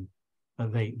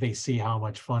they see how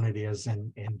much fun it is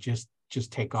and just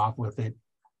take off with it.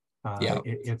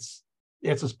 It's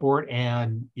a sport,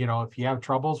 and if you have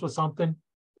troubles with something,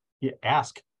 you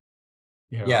ask.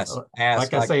 Yes, ask.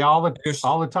 Like I say all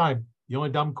the time, the only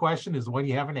dumb question is the one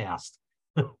you haven't asked.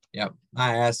 Yep,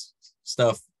 I ask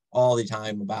stuff all the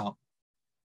time about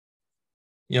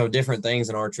different things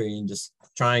in archery, and just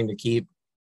trying to keep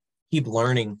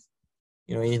learning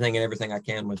anything and everything I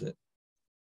can with it.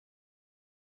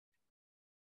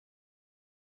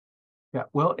 Yeah,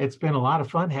 well, it's been a lot of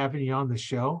fun having you on the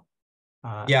show.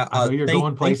 I know you're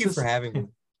going places. Thank you for having me.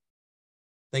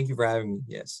 Thank you for having me.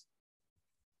 Yes,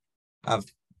 I've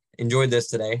enjoyed this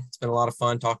today. It's been a lot of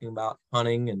fun talking about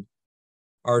hunting and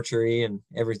archery and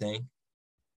everything.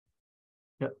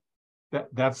 Yeah,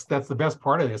 that's the best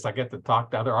part of this. I get to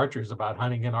talk to other archers about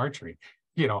hunting and archery.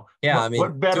 Yeah,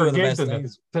 what better gig than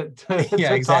to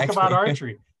exactly. talk about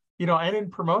archery, and then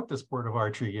promote the sport of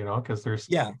archery, because there's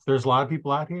a lot of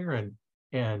people out here,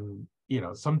 and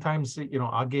sometimes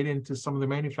I'll get into some of the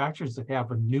manufacturers that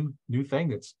have a new thing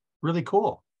that's really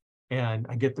cool, and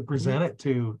I get to present it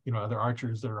to other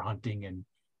archers that are hunting and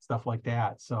stuff like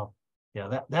that. So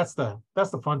yeah, that's the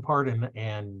fun part,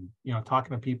 and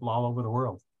talking to people all over the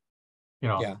world.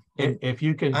 If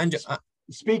you can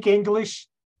speak English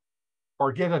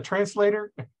or get a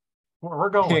translator, we're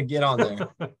going. Get on there.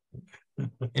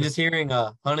 And just hearing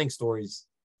hunting stories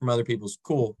from other people's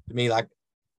cool to me. Like,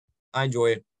 I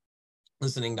enjoy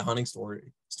listening to hunting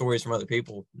stories from other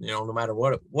people, no matter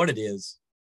what it is.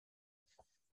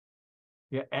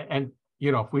 Yeah, and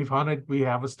if we've hunted, we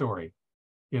have a story.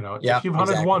 If you've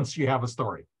hunted exactly. once, you have a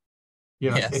story.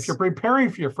 Yes. If you're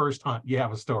preparing for your first hunt, you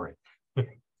have a story.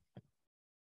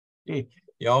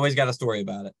 You always got a story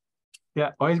about it.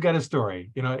 Yeah, always got a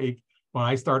story. When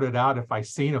I started out, if I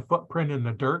seen a footprint in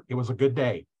the dirt, it was a good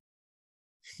day.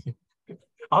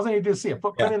 All I need to see a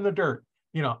footprint in the dirt.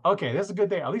 Okay, that's a good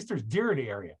day. At least there's deer in the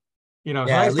area.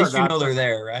 At least they're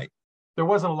there, right? There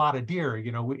wasn't a lot of deer.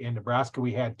 In Nebraska,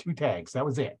 we had 2 tags. That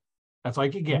was it. That's all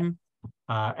you could get.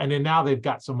 And then now they've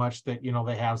got so much that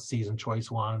they have season choice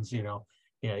ones. You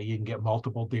can get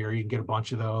multiple deer. You can get a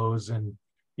bunch of those, and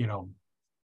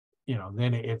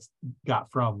then it's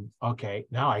got from, okay,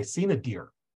 now I seen a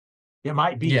deer. It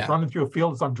might be running through a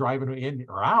field as I'm driving in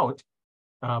or out,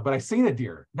 but I seen a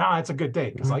deer. Now it's a good day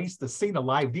because I used to see a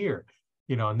live deer,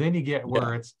 and then you get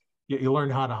where it's, you learn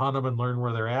how to hunt them and learn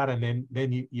where they're at. And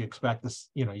then you expect this,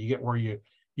 you get where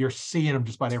you're seeing them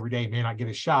just about every day, may not get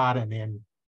a shot. And then,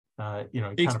 you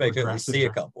expect to see a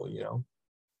couple,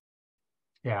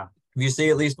 Yeah. If you see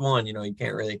at least one, you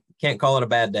can't call it a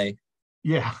bad day.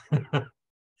 Yeah.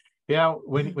 Yeah.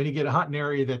 When you get a hunting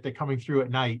area that they're coming through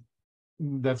at night,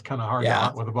 that's kind of hard to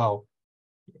hunt with a bow.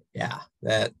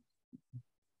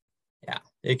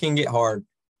 It can get hard.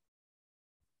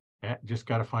 Yeah, just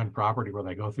got to find property where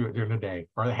they go through it during the day,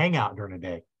 or they hang out during the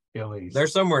day, at least. They're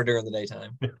somewhere during the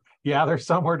daytime. Yeah, they're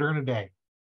somewhere during the day.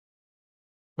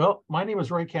 Well, my name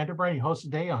is Roy Canterbury, host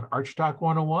today on Arch Talk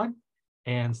 101,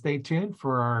 and stay tuned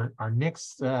for our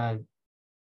next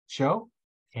show,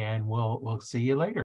 and we'll see you later.